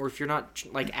time, or if you're not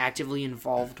like actively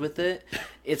involved with it,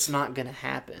 it's not gonna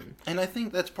happen. And I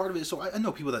think that's part of it. So I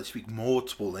know people that speak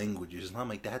multiple languages, and I'm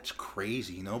like, that's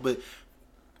crazy, But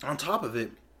on top of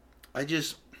it, how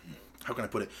can I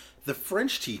put it? The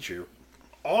French teacher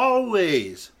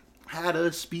always had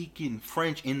us speaking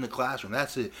French in the classroom.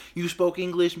 That's it. You spoke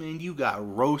English, man, you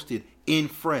got roasted in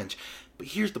French. But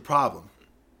here's the problem.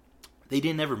 They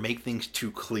didn't ever make things too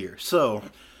clear. So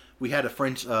we had a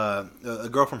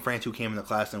girl from France who came in the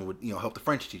class and would, help the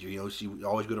French teacher. She would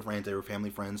always go to France. They were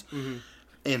family friends.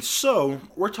 And so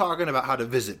we're talking about how to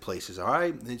visit places, all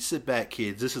right? And sit back,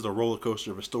 kids. This is a roller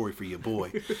coaster of a story for your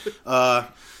boy.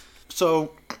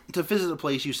 So, to visit a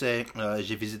place, you say,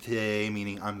 je visite,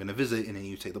 meaning I'm going to visit, and then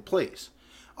you say the place.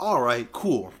 All right,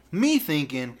 cool. Me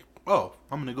thinking, oh,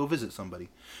 I'm going to go visit somebody.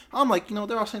 I'm like,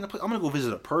 they're all saying the place. I'm going to go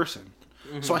visit a person.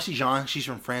 So I see Jean, she's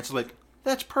from France. I'm like,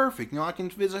 that's perfect. I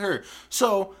can visit her.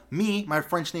 So, my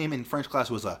French name in French class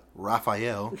was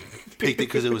Raphael. Picked it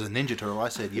because it was a Ninja Turtle. I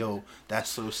said, yo, that's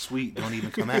so sweet. Don't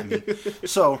even come at me.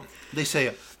 So, they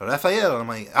say, Raphael. And I'm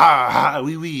like,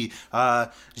 oui,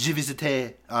 je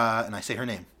visite. And I say her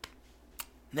name.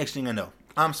 Next thing I know,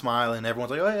 I'm smiling.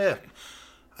 Everyone's like, oh, yeah.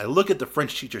 I look at the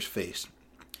French teacher's face.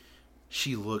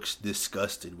 She looks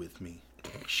disgusted with me.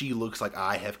 She looks like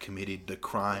I have committed the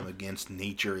crime against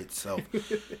nature itself.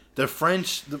 The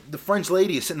French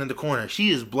lady is sitting in the corner.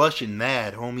 She is blushing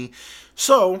mad, homie.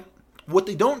 So, what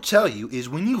they don't tell you is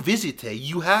when you visite,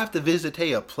 you have to visite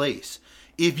a place.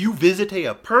 If you visite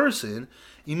a person,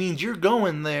 it means you're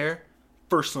going there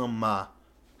for some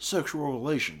sexual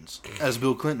relations, as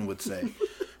Bill Clinton would say.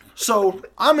 So,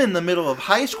 I'm in the middle of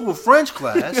high school French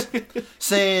class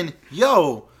saying,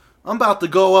 yo, I'm about to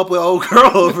go up with old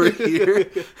girl over here,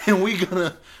 and we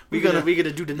gonna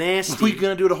do the nasty. We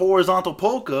gonna do the horizontal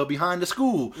polka behind the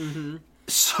school.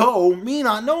 So me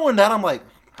not knowing that, I'm like,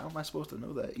 how am I supposed to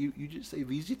know that? You just say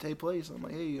visite place. I'm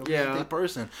like, hey, I'm a Yeah. visite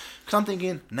person. Because I'm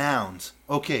thinking nouns.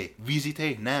 Okay,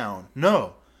 visite, noun.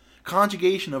 No.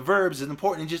 Conjugation of verbs is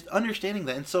important, and just understanding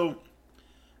that. And so,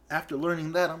 after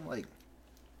learning that, I'm like,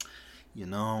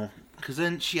 because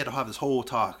then she had to have this whole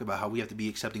talk about how we have to be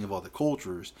accepting of all the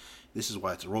cultures. This is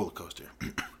why it's a roller coaster.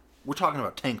 We're talking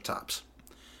about tank tops.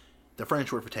 The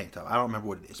French word for tank top. I don't remember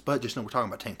what it is, but just know we're talking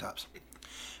about tank tops.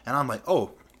 And I'm like,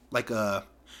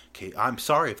 okay, I'm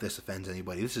sorry if this offends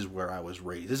anybody. This is where I was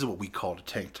raised. This is what we called a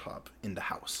tank top in the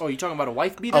house. Oh, you talking about a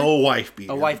wife beater? A wife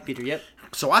beater. A wife beater, yep.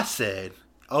 So I said,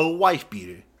 a wife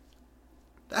beater.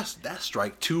 That's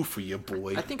strike 2 for you,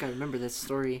 boy. I think I remember this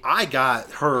story. I got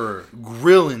her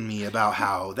grilling me about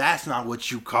how that's not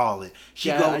what you call it.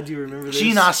 I do remember this.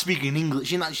 She's not speaking English.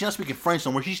 She's not speaking French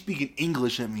no more. She's speaking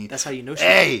English at me. That's how you know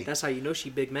That's how you know she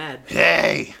big mad.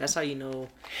 Hey. That's how you know.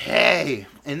 Hey.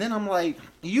 And then I'm like,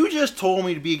 you just told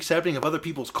me to be accepting of other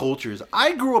people's cultures.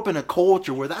 I grew up in a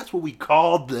culture where that's what we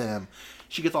called them.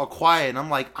 She gets all quiet, and I'm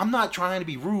like, I'm not trying to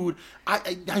be rude.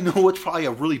 I know it's probably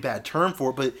a really bad term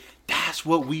for it, but that's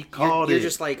what we called it. You're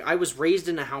just like, I was raised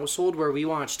in a household where we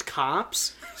watched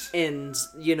Cops, and,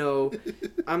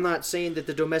 I'm not saying that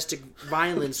the domestic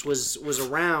violence was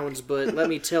around, but let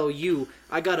me tell you,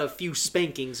 I got a few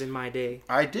spankings in my day.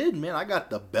 I did, man. I got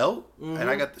the belt, and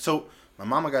I got... So, my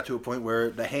mama got to a point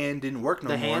where the hand didn't work no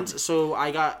more. The hands? So,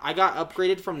 I got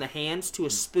upgraded from the hands to a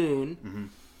spoon.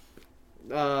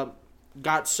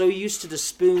 Got so used to the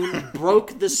spoon,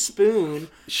 broke the spoon.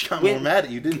 She got more mad at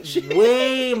you, didn't she?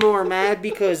 Way more mad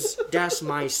because that's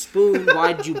my spoon.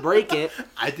 Why'd you break it?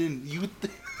 I didn't mean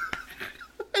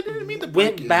to break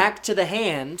Went it. back to the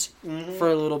hand for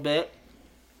a little bit.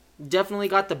 Definitely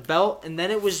got the belt, and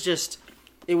then it was just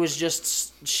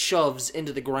shoves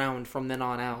into the ground from then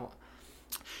on out.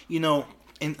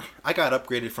 And I got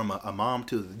upgraded from a mom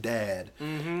to the dad.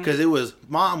 Because it was,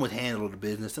 mom would handle the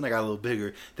business. Then I got a little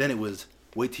bigger. Then it was,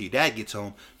 wait till your dad gets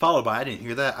home. Followed by, I didn't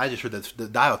hear that. I just heard the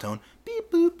dial tone. Beep,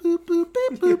 boop, boop, boop,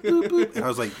 beep, boop, boop, boop. And I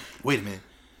was like, wait a minute.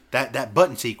 That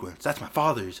button sequence, that's my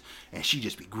father's. And she'd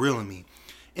just be grilling me.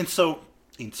 And so,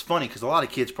 it's funny because a lot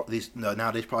of kids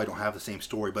nowadays probably don't have the same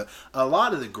story. But a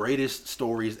lot of the greatest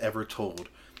stories ever told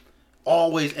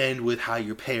always end with how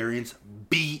your parents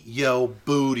beat your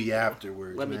booty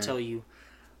afterwards. Let me tell you,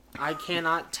 I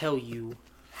cannot tell you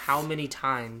how many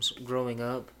times growing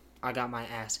up I got my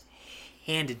ass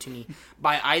handed to me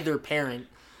by either parent.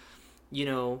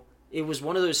 It was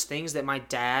one of those things that my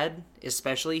dad,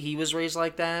 especially, he was raised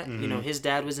like that. His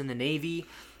dad was in the Navy,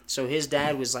 so his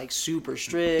dad was like super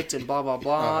strict and blah, blah,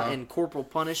 blah. And corporal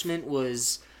punishment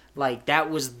was... like, that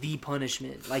was the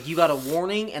punishment. Like, you got a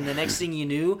warning, and the next thing you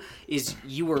knew is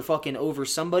you were fucking over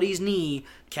somebody's knee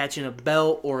catching a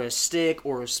belt or a stick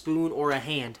or a spoon or a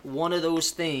hand. One of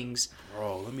those things.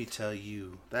 Bro, let me tell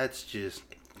you, that's just...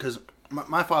 Because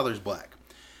my father's black.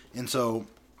 And so,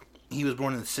 he was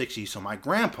born in the 60s, so my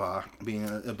grandpa, being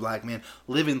a black man,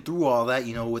 living through all that,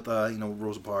 with,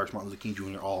 Rosa Parks, Martin Luther King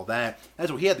Jr., all that,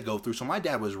 that's what he had to go through. So my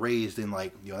dad was raised in,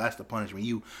 like, that's the punishment.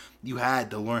 You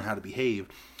had to learn how to behave.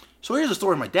 So here's a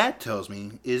story my dad tells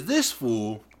me, is this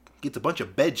fool gets a bunch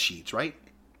of bed sheets, right?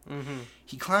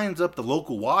 He climbs up the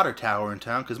local water tower in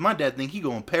town because my dad think he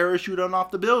going to parachute on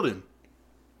off the building.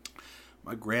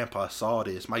 My grandpa saw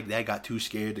this. My dad got too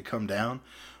scared to come down.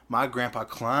 My grandpa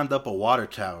climbed up a water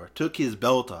tower, took his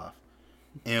belt off,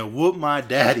 and whooped my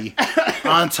daddy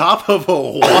on top of a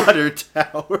water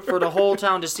tower. For the whole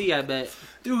town to see, I bet.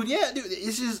 Dude,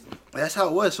 that's how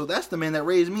it was. So that's the man that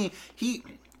raised me.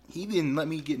 He didn't let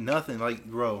me get nothing. Like,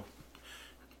 bro,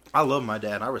 I love my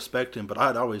dad. I respect him, but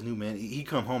I always knew, man, he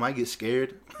come home, I get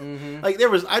scared. Like,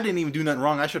 I didn't even do nothing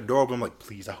wrong. I should door open. I'm like,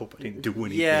 please, I hope I didn't do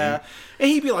anything. Yeah. And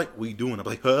he'd be like, what are you doing? I'm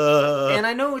like, And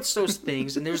I know it's those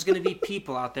things, and there's going to be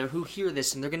people out there who hear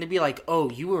this, and they're going to be like,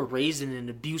 oh, you were raised in an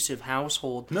abusive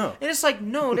household. No. And it's like,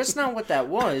 no, that's not what that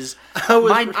was.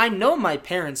 I know my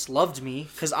parents loved me,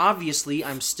 because obviously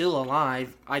I'm still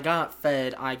alive. I got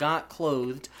fed. I got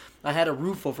clothed. I had a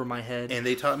roof over my head. And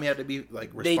they taught me how to be, like,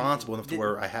 responsible enough to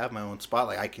where I have my own spot.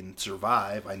 Like, I can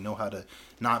survive. I know how to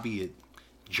not be a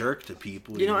jerk to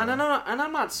people. And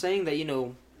I'm not saying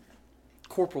that,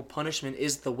 corporal punishment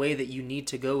is the way that you need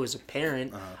to go as a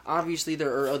parent. Obviously,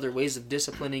 there are other ways of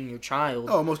disciplining your child.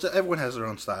 Oh, most everyone has their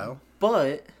own style.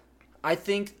 But I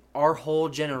think our whole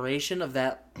generation of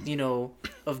that,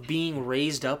 of being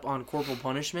raised up on corporal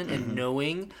punishment and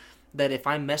knowing that if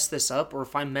I mess this up, or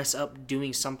if I mess up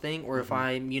doing something, or if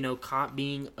I'm, caught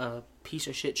being a piece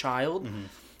of shit child,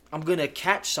 I'm gonna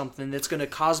catch something that's gonna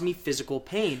cause me physical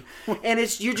pain.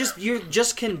 And you're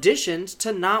just conditioned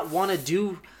to not want to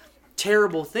do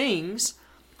terrible things.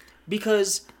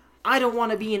 because I don't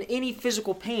want to be in any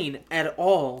physical pain at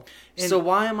all. And so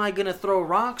why am I going to throw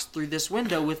rocks through this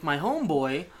window with my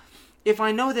homeboy if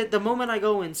I know that the moment I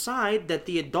go inside that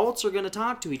the adults are going to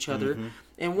talk to each other,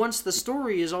 and once the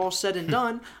story is all said and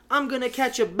done, I'm going to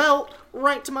catch a belt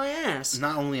right to my ass.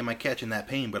 Not only am I catching that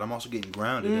pain, but I'm also getting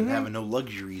grounded and having no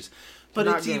luxuries. But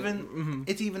it's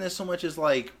even as so much as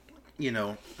like, you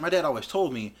know, my dad always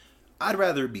told me, I'd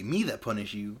rather it be me that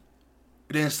punish you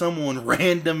than someone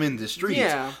random in the streets.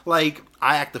 Yeah. Like,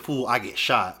 I act the fool, I get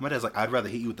shot. My dad's like, I'd rather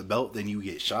hit you with the belt than you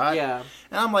get shot. Yeah.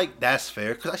 And I'm like, that's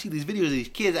fair. Because I see these videos of these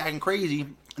kids acting crazy,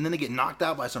 and then they get knocked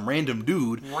out by some random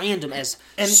dude.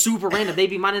 Super random. They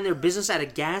be minding their business at a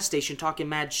gas station talking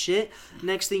mad shit.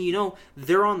 Next thing you know,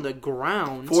 they're on the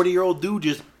ground. 40-year-old dude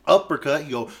just uppercut,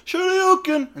 you go,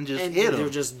 Shoryuken, and just hit him. They're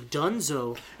just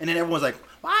dunzo. And then everyone's like,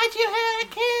 why'd you hit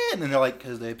a kid? And they're like,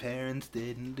 because their parents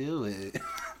didn't do it.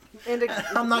 And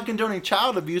I'm not condoning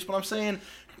child abuse, but I'm saying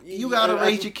you gotta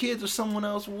raise your kids or someone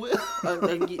else will.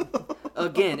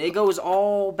 Again, it goes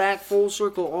all back full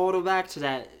circle, all the way back to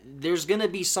that. There's gonna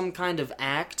be some kind of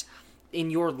act in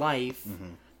your life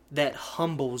that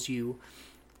humbles you.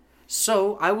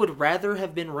 So I would rather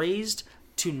have been raised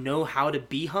to know how to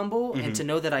be humble and to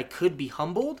know that I could be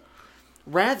humbled,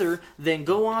 rather than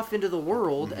go off into the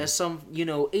world as some,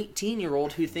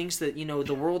 18-year-old who thinks that,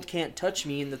 the world can't touch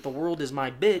me and that the world is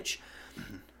my bitch,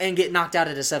 and get knocked out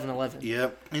at a 7-Eleven.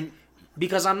 Yep. And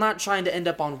because I'm not trying to end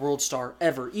up on World Star,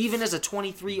 ever. Even as a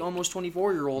 23, almost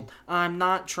 24-year-old, I'm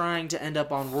not trying to end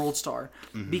up on World Star.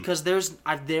 Because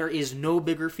there is no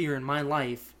bigger fear in my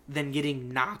life than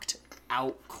getting knocked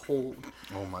out cold.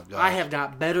 Oh my God. I have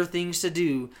got better things to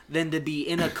do than to be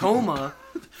in a coma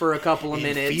for a couple of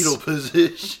minutes. Fetal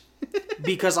position.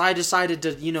 Because I decided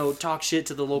to, talk shit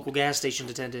to the local gas station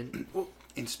attendant. Well,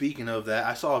 and speaking of that,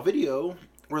 I saw a video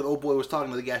where the old boy was talking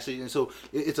to the gas station. So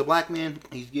it's a black man.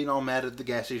 He's getting all mad at the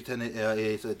gas station attendant.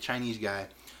 It's a Chinese guy.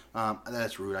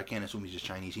 That's rude. I can't assume he's just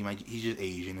Chinese. He's just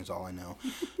Asian is all I know.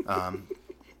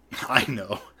 I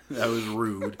know. That was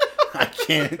rude. I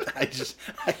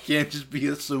can't just be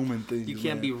assuming things. You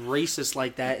can't be racist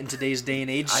like that in today's day and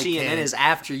age. CNN CNN is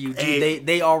after you, dude. Hey,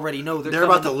 they already know they're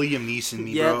about to Liam Neeson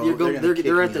me, bro.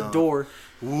 They're at the door.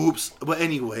 Whoops. But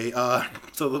anyway,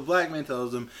 so the black man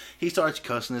tells him, he starts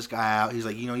cussing this guy out. He's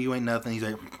like, you ain't nothing. He's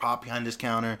like, pop behind this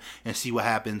counter and see what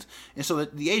happens. And so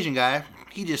the Asian guy,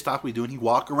 he just stopped what he's doing. He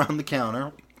walked around the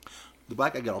counter. The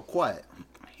black guy got all quiet.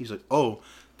 He's like, oh,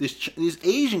 this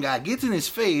Asian guy gets in his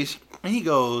face and he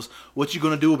goes, what you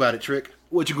gonna do about it, Trick?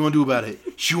 What you gonna do about it?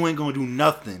 You ain't gonna do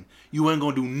nothing. You ain't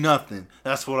gonna do nothing.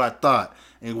 That's what I thought.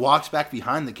 And he walks back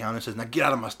behind the counter and says, now get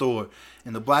out of my store.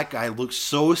 And the black guy looks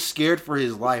so scared for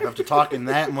his life after talking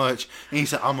that much. And he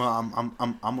said, I'm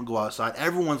gonna go outside.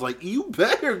 Everyone's like, you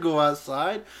better go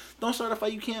outside. Don't start a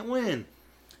fight you can't win.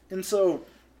 And so,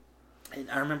 and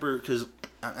I remember,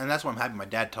 and that's why I'm happy my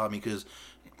dad taught me, because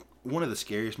one of the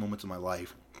scariest moments of my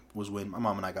life was when my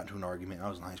mom and I got into an argument. I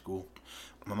was in high school.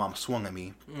 My mom swung at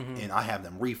me, and I have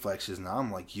them reflexes. Now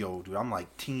I'm like, yo, dude, I'm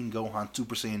like Teen Gohan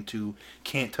Super Saiyan 2.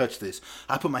 Can't touch this.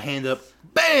 I put my hand up.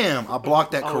 Bam! I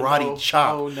blocked that karate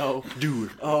chop. Oh, no.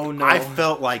 Dude. Oh, no. I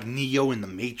felt like Neo in the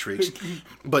Matrix.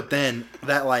 But then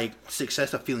that, like,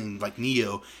 success of feeling like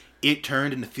Neo, it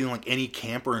turned into feeling like any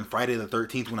camper in Friday the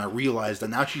 13th when I realized that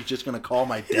now she's just going to call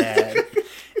my dad.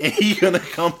 And he's going to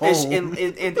come home.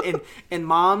 And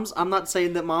moms, I'm not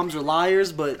saying that moms are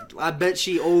liars, but I bet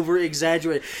she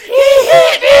over-exaggerated. He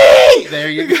hit me! There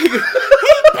you go.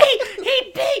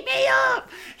 He beat me up!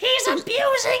 He's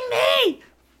abusing me!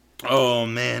 Oh,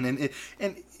 man.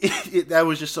 And that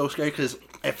was just so scary, because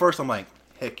at first I'm like,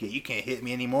 heck yeah, you can't hit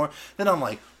me anymore. Then I'm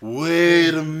like,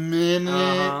 wait a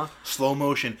minute. Slow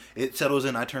motion. It settles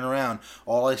in. I turn around.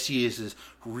 All I see is this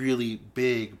really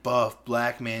big, buff,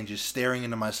 black man just staring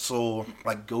into my soul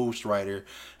like Ghost Rider.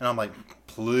 And I'm like,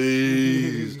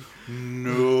 please,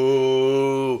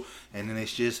 no. And then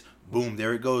it's just, boom,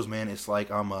 there it goes, man. It's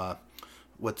like I'm,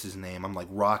 what's his name? I'm like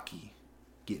Rocky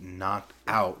getting knocked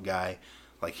out, guy.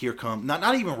 Like, here come,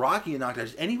 not even Rocky getting knocked out.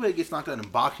 Just anybody gets knocked out in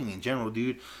boxing in general,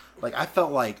 dude. Like, I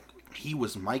felt like he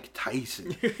was Mike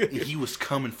Tyson. And he was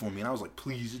coming for me. And I was like,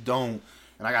 please don't.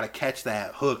 And I got to catch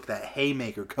that hook, that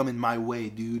haymaker coming my way,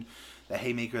 dude. That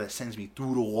haymaker that sends me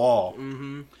through the wall.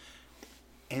 Mm-hmm.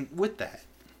 And with that,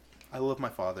 I love my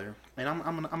father. And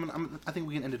I think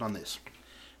we can end it on this.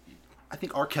 I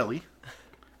think R. Kelly.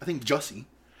 I think Jussie.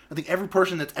 I think every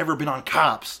person that's ever been on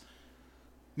Cops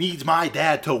needs my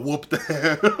dad to whoop them.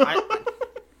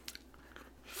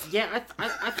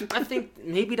 I think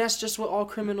maybe that's just what all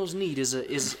criminals need is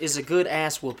a good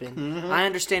ass whooping. Mm-hmm. I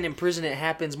understand in prison it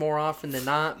happens more often than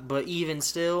not, but even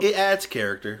still, it adds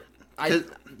character.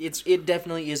 It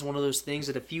definitely is one of those things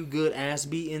that a few good ass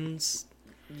beatings,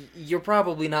 you're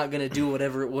probably not gonna do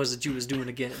whatever it was that you was doing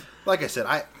again. Like I said,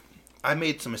 I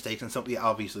made some mistakes, and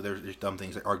obviously there's dumb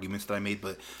things like arguments that I made,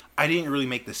 but I didn't really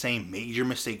make the same major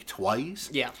mistake twice.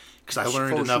 Yeah, because I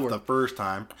learned enough the first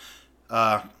time.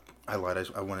 I lied.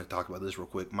 I wanted to talk about this real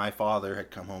quick. My father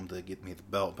had come home to get me the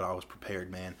belt, but I was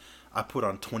prepared, man. I put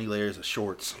on 20 layers of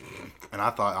shorts, and I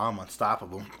thought I'm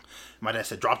unstoppable. My dad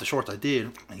said, drop the shorts. I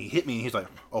did, and he hit me, and he's like,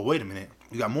 oh, wait a minute.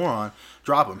 You got more on.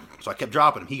 Drop them. So I kept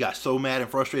dropping them. He got so mad and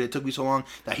frustrated. It took me so long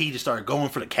that he just started going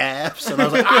for the calves, and I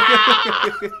was like,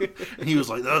 ah! And he was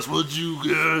like, that's what you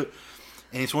get.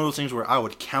 And it's one of those things where I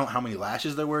would count how many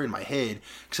lashes there were in my head,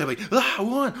 because I'd be like,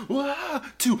 1,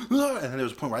 2, and then there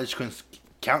was a point where I just couldn't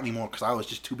count anymore because I was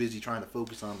just too busy trying to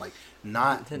focus on like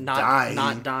not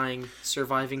dying,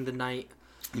 surviving the night,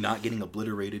 not getting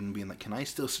obliterated, and being like, can I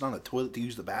still sit on the toilet to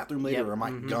use the bathroom later, or am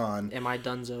I gone? Am I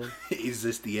donezo? Is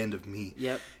this the end of me?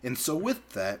 Yep. And so with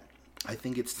that, I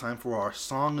think it's time for our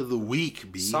Song of the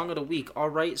Week, B. Song of the Week. All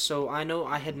right, so I know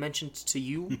I had mentioned to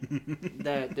you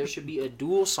that there should be a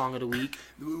dual Song of the Week.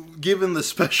 Given the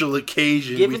special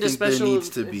occasion, there needs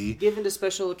to be. Given the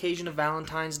special occasion of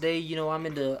Valentine's Day, you know, I'm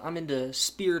into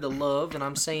spirit of love, and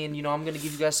I'm saying, you know, I'm going to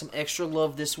give you guys some extra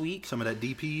love this week. Some of that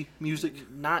DP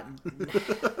music? Not...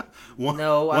 one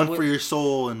for your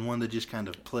soul and one to just kind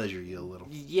of pleasure you a little.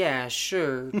 Yeah,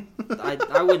 sure.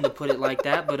 I wouldn't have put it like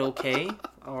that, but okay.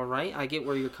 All right, I get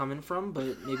where you're coming from,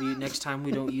 but maybe next time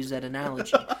we don't use that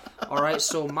analogy. All right,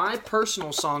 so my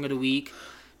personal Song of the Week,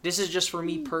 this is just for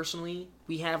me personally.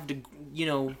 We have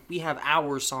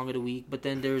our Song of the Week, but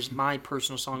then there's my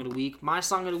personal Song of the Week. My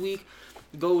Song of the Week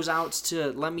goes out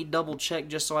to, let me double check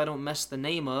just so I don't mess the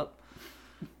name up.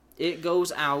 It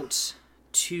goes out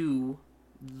to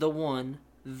the one,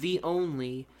 the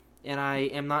only, and I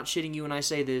am not shitting you when I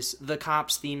say this, the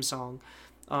Cops theme song.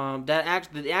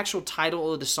 The actual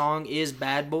title of the song is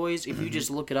Bad Boys. If you just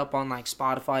look it up on like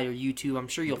Spotify or YouTube, I'm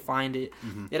sure you'll find it.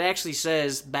 It actually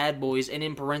says Bad Boys, and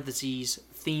in parentheses,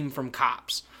 theme from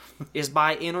Cops. Is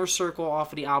by Inner Circle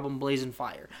off of the album Blazing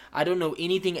Fire. I don't know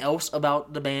anything else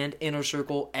about the band Inner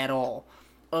Circle at all,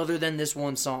 other than this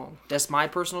one song. That's my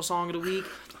personal Song of the Week.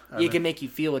 It can make you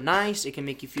feel nice. It can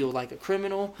make you feel like a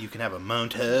criminal. You can have a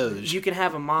montage. You can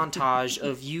have a montage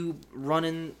of you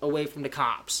running away from the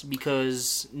cops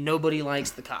because nobody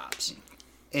likes the cops.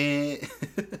 And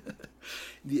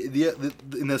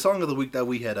in the Song of the Week that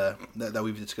we had that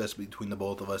we've discussed between the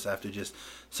both of us after just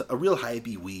a real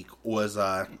hypey week was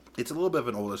it's a little bit of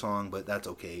an older song, but that's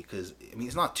okay because I mean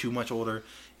it's not too much older.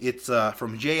 It's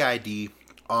from JID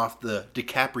off the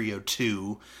DiCaprio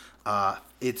 2.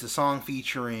 It's a song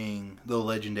featuring the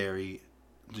legendary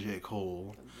J.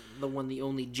 Cole. The one, the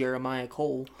only Jeremiah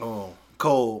Cole. Oh,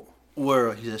 Cole.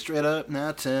 Where he said, straight up,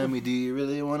 now tell me, do you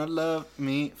really want to love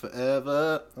me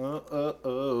forever? Oh, oh,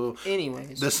 oh.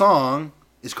 Anyways. The song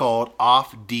is called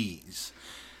Off D's.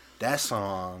 That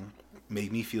song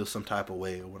made me feel some type of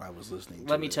way when I was listening to it.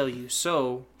 Let me tell you.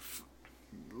 So,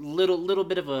 little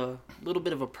bit of a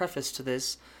preface to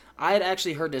this. I had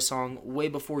actually heard this song way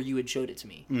before you had showed it to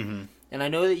me. Mm-hmm. And I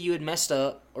know that you had messed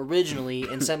up originally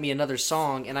and sent me another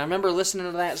song. And I remember listening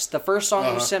to that, the first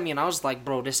song you sent me, and I was like,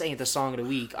 bro, this ain't the Song of the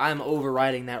Week. I'm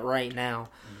overriding that right now.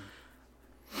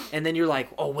 And then you're like,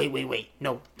 oh, wait.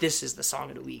 No, this is the Song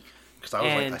of the Week. Because I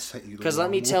was like, I sent you the Because let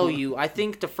me tell you, I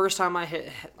think the first time I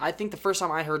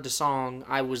heard the song,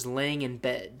 I was laying in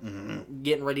bed,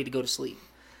 getting ready to go to sleep.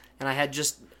 And I had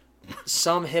just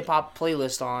some hip hop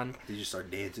playlist on. You just start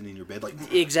dancing in your bed like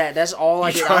exact. That's all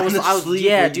I did. I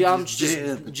was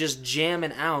just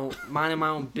jamming out, minding my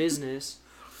own business.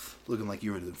 Looking like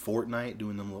you were in Fortnite,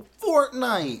 doing them little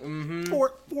Fortnite. Mm-hmm.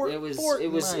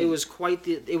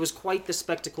 It was quite the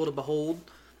spectacle to behold.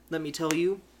 Let me tell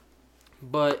you.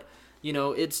 But you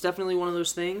know, it's definitely one of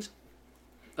those things.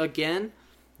 Again,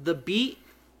 the beat,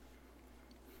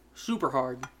 super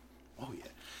hard. Oh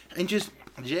yeah, and just.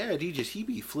 JID he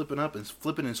be flipping up and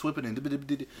flipping and swipping and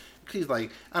he's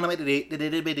like, and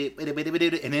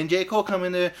then J. Cole come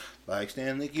in there like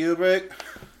Stanley Kubrick.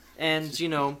 And you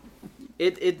know,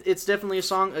 it's definitely a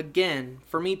song. Again,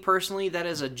 for me personally, that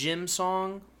is a gym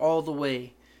song all the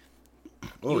way.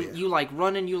 Oh, you like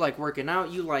running, you like working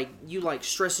out, you like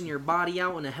stressing your body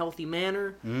out in a healthy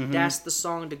manner. Mm-hmm. That's the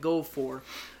song to go for.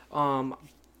 And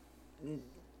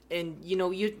you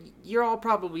know, you're all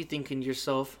probably thinking to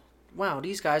yourself, wow,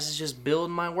 these guys is just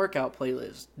building my workout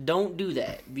playlist. Don't do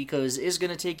that, because it's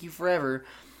going to take you forever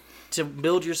to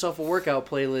build yourself a workout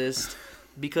playlist,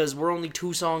 because we're only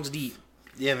 2 songs deep.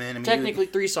 Yeah, man. I mean, technically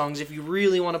 3 songs if you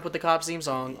really want to put the Cops theme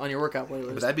song on your workout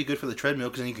playlist. But that'd be good for the treadmill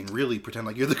because then you can really pretend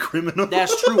like you're the criminal.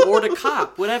 That's true. Or the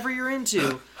cop, whatever you're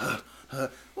into.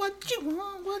 What you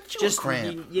want? What you Just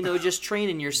cramp? you know, just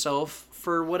training yourself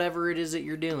for whatever it is that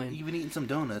you're doing. Even eating some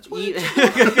donuts.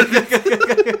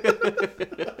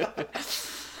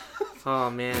 Oh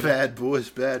man. Bad boys,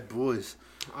 bad boys.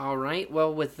 All right.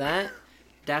 Well, with that,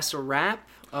 that's a wrap.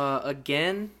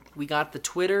 Again, we got the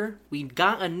Twitter. We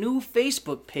got a new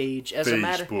Facebook page. As a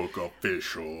matter, Facebook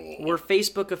official. we're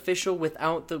Facebook official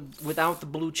without the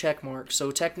blue check mark.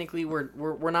 So technically,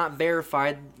 we're not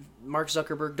verified. Mark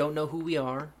Zuckerberg don't know who we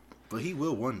are. But he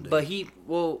will one day. But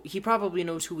he probably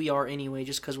knows who we are anyway,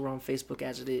 just because we're on Facebook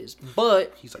as it is.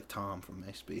 But he's like Tom from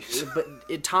MySpace.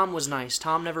 But Tom was nice.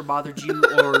 Tom never bothered you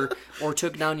or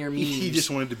took down your memes. He just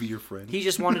wanted to be your friend. He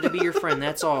just wanted to be your friend.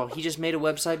 That's all. He just made a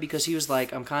website because he was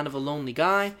like, I'm kind of a lonely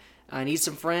guy. I need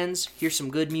some friends. Here's some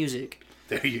good music.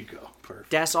 There you go. Perfect.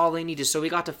 That's all they needed. So we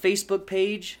got the Facebook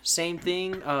page. Same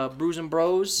thing. Brews and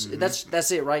Bros. Mm-hmm.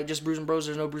 That's it, right? Just Brews and Bros.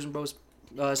 There's no Brews and Bros.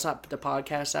 It's not the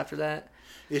podcast after that.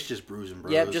 It's just Brews and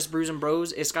Bros. Yep, just Brews and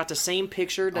Bros. It's got the same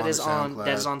picture that is on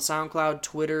SoundCloud,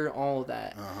 Twitter, all of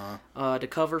that. The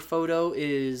cover photo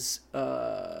is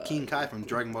King Kai from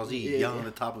Dragon Ball Z yelling at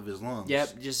the top of his lungs.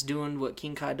 Yep, just doing what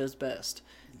King Kai does best,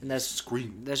 and that's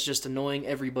scream. That's just annoying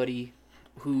everybody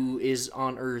who is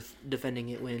on Earth defending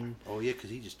it when. Oh yeah, because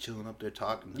he's just chilling up there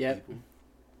talking to people.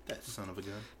 That son of a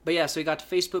gun. But yeah, so we got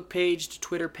the Facebook page, the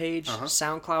Twitter page,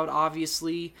 SoundCloud,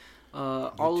 obviously.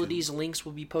 All of these links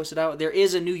will be posted out. There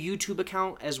is a new YouTube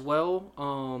account as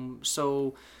well,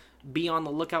 so be on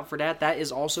the lookout for that. That is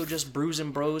also just Brews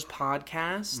and Bros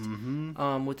podcast,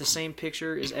 with the same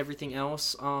picture as everything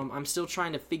else. I'm still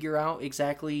trying to figure out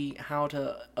exactly how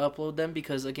to upload them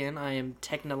because, again, I am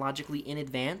technologically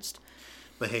inadvanced.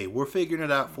 But hey, we're figuring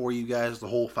it out for you guys, the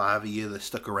whole 5 of you that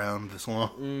stuck around this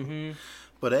long. Mm-hmm.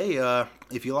 But hey,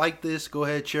 if you like this, go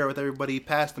ahead, share it with everybody,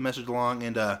 pass the message along,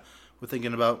 and we're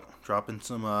thinking about dropping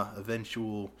some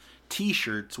eventual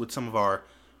t-shirts with some of our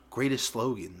greatest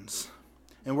slogans.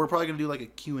 And we're probably going to do like a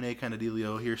Q&A kind of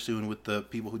dealio here soon with the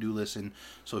people who do listen.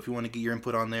 So if you want to get your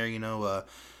input on there,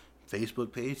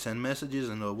 Facebook page, send messages,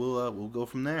 and we'll go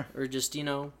from there. Or just,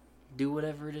 do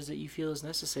whatever it is that you feel is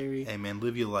necessary. Hey, man,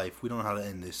 live your life. We don't know how to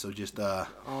end this. So just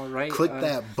all right, click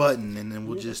that button, and then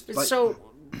we'll just... So...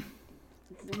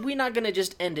 We're not going to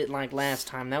just end it like last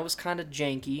time. That was kind of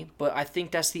janky, but I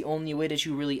think that's the only way that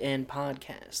you really end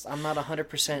podcasts. I'm not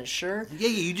 100% sure. Yeah,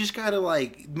 you just got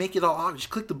to, make it all... Just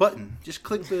click the button. Just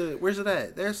click the... Where's it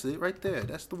at? There's it right there.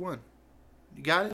 That's the one. You got it?